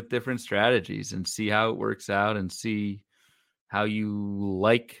 playing with different strategies and see how it works out and see how you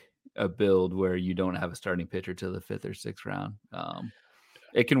like a build where you don't have a starting pitcher till the 5th or 6th round.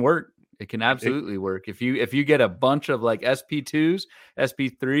 It can work. It can absolutely work. If you get a bunch of like SP2s,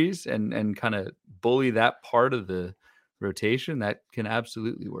 SP3s and kind of bully that part of the rotation, that can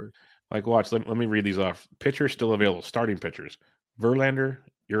absolutely work. Like, watch, let me read these off. Pitchers still available. Starting pitchers: Verlander,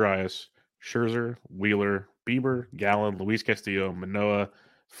 Urias, Scherzer, Wheeler, Bieber, Gallen, Luis Castillo, Manoah,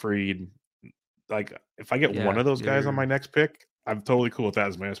 Fried. Like, if I get one of those guys on my next pick, I'm totally cool with that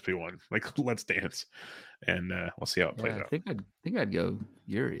as my SP1. Like, let's dance, and we'll see how it plays out. I think I'd go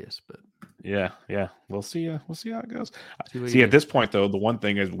Urias, but yeah, we'll see. We'll see how it goes. See, at this point though, the one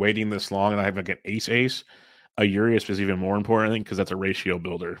thing is waiting this long, and I have like an ace. A Urias is even more important because that's a ratio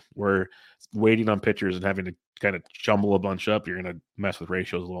builder. Where waiting on pitchers and having to kind of jumble a bunch up, you're going to mess with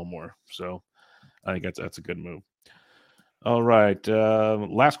ratios a little more. So I think that's a good move. All right.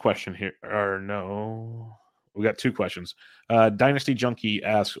 Last question here. Or no, we got 2 questions. Dynasty Junkie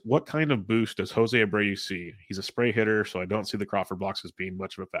asks, what kind of boost does Jose Abreu see? He's a spray hitter, so I don't see the Crawford boxes being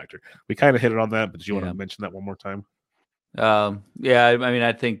much of a factor. We kind of hit it on that, but do you want to mention that one more time? I mean,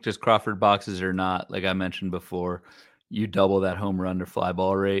 I think just Crawford boxes are not, like I mentioned before, you double that home run to fly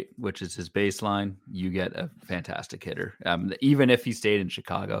ball rate, which is his baseline, you get a fantastic hitter. Even if he stayed in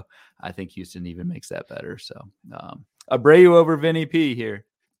Chicago, I think Houston even makes that better. So Abreu over Vinny P here.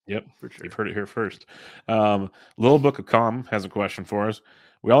 Yep, for sure. You've heard it here first. Little Book of Calm has a question for us.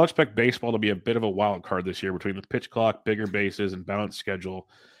 We all expect baseball to be a bit of a wild card this year between the pitch clock, bigger bases, and balanced schedule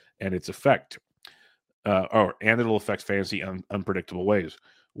and its effect. And it'll affect fantasy in unpredictable ways.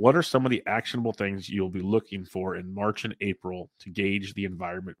 What are some of the actionable things you'll be looking for in March and April to gauge the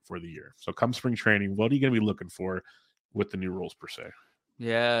environment for the year? So come spring training, what are you going to be looking for with the new rules per se?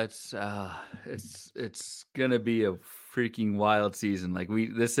 Yeah, it's going to be a freaking wild season. Like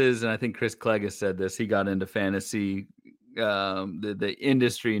and I think Chris Clegg has said this, he got into fantasy, the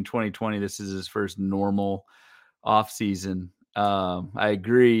industry in 2020. This is his first normal off season. I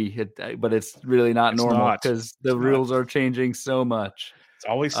agree, but it's really not normal because the rules are changing so much. It's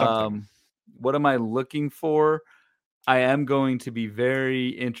always something. What am I looking for? I am going to be very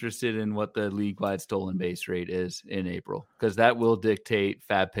interested in what the league-wide stolen base rate is in April, because that will dictate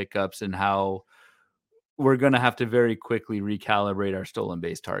fab pickups and how we're going to have to very quickly recalibrate our stolen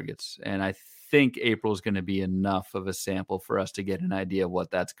base targets. And I think April is going to be enough of a sample for us to get an idea of what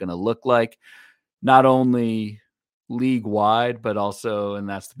that's going to look like, not only league-wide, but also, and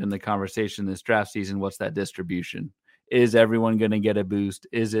that's been the conversation this draft season, what's that distribution? Is everyone going to get a boost?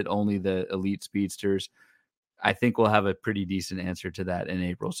 Is it only the elite speedsters? I think we'll have a pretty decent answer to that in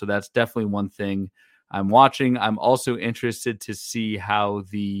April. So that's definitely one thing I'm watching. I'm also interested to see how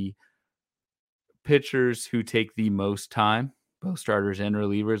the pitchers who take the most time, both starters and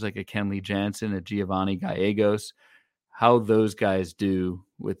relievers, like a Kenley Jansen, a Giovanni Gallegos, how those guys do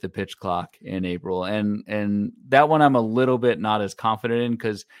with the pitch clock in April. And that one I'm a little bit not as confident in,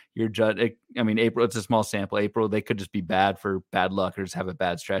 because April, it's a small sample. April, they could just be bad for bad luck or just have a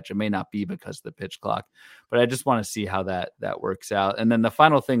bad stretch. It may not be because of the pitch clock, but I just want to see how that works out. And then the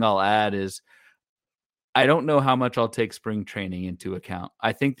final thing I'll add is, I don't know how much I'll take spring training into account.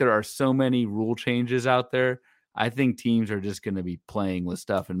 I think there are so many rule changes out there. I think teams are just going to be playing with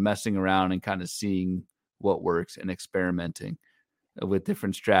stuff and messing around and kind of seeing what works and experimenting with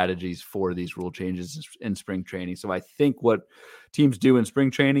different strategies for these rule changes in spring training. So I think what teams do in spring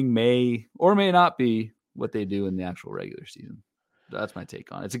training may or may not be what they do in the actual regular season. That's my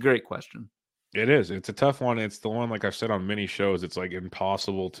take on it. It's a great question. It is. It's a tough one. It's the one, like I've said on many shows, it's like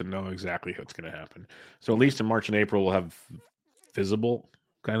impossible to know exactly what's going to happen. So at least in March and April, we'll have visible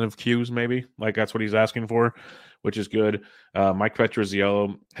kind of cues, maybe. Like that's what he's asking for, which is good. Mike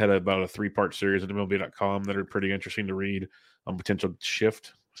Petroziello had about a 3-part series at MLB.com that are pretty interesting to read on potential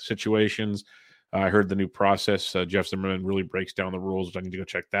shift situations. I heard the new process. Jeff Zimmerman really breaks down the rules, which I need to go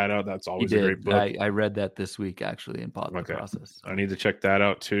check that out. That's always a great book. I read that this week, actually, in the process. I need to check that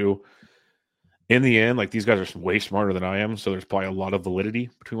out, too. In the end, like these guys are way smarter than I am, so there's probably a lot of validity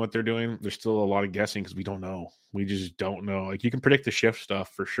between what they're doing. There's still a lot of guessing because we don't know. We just don't know. Like you can predict the shift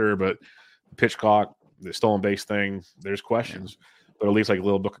stuff for sure, but the pitch clock, the stolen base thing, there's questions. Yeah. But at least like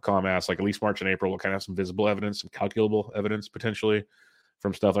Little Book of Calm asks, like at least March and April, we'll kind of have some visible evidence, some calculable evidence potentially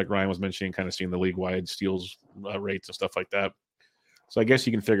from stuff like Ryan was mentioning, kind of seeing the league-wide steals rates and stuff like that. So I guess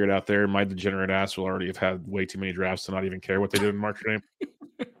you can figure it out there. My degenerate ass will already have had way too many drafts to not even care what they did in March and April.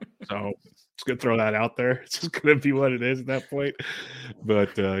 So it's going to throw that out there. It's just going to be what it is at that point.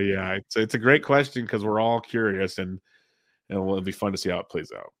 But yeah, it's a great question because we're all curious and it'll be fun to see how it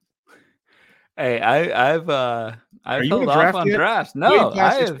plays out. Hey, I've held off on drafts. No,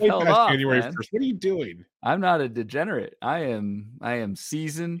 I have held off. January 1st. What are you doing? I'm not a degenerate. I am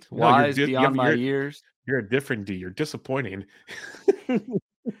seasoned, wise beyond my years. You're a different D. You're disappointing.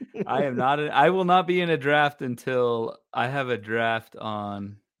 I am not. I will not be in a draft until I have a draft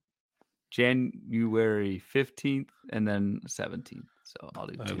on January 15th and then 17th. So I'll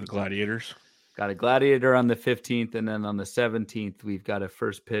do the Gladiators. Got a Gladiator on the 15th, and then on the 17th, we've got a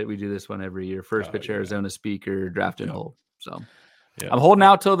first pitch. We do this one every year. First pitch, Arizona Speaker, draft and hold. So I'm holding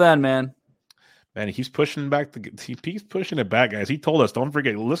out till then, man. Man, he's pushing back he's pushing it back, guys. He told us, don't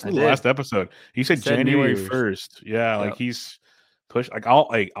forget, listen to the last episode. He said January 1st. Yeah, like he's pushed. Like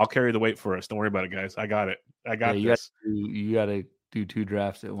I'll carry the weight for us. Don't worry about it, guys. I got it. I got this. You got to do 2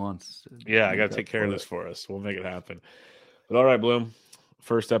 drafts at once. Yeah, I got to take care of this for us. We'll make it happen. But all right, Bloom.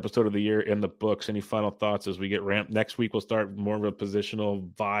 First episode of the year in the books. Any final thoughts as we get ramped? Next week, we'll start more of a positional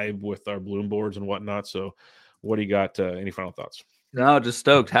vibe with our Bloom boards and whatnot. So what do you got? Any final thoughts? No, just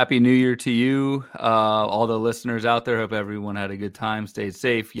stoked. Happy New Year to you. All the listeners out there. Hope everyone had a good time, stayed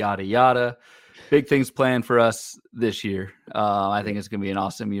safe, yada, yada. Big things planned for us this year. I think it's going to be an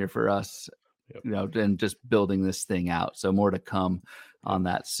awesome year for us, and just building this thing out. So more to come on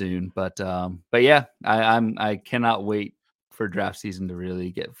that soon. But yeah, I cannot wait for draft season to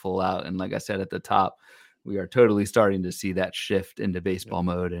really get full out. And like I said at the top, we are totally starting to see that shift into baseball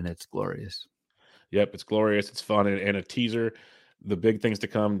mode, and it's glorious. Yep, it's glorious. It's fun. And a teaser. The big things to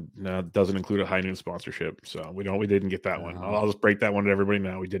come doesn't include a High Noon sponsorship. So we didn't get that one. I'll just break that one to everybody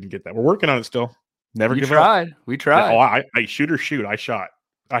now. We didn't get that. We're working on it still. Never give up. We tried. I shoot or shoot. I shot.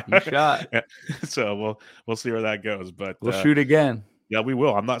 You shot. So we'll see where that goes. But we'll shoot again. Yeah, we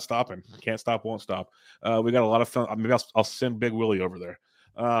will. I'm not stopping. Can't stop, won't stop. We got a lot of fun. Maybe I'll send Big Willie over there.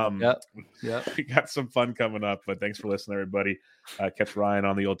 Yep. We got some fun coming up, but thanks for listening, everybody. Catch Ryan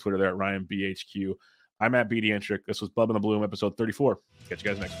on the old Twitter there at RyanBHQ. I'm at BDentric. This was Bub and the Bloom, episode 34. Catch you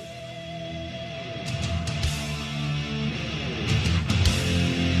guys next week.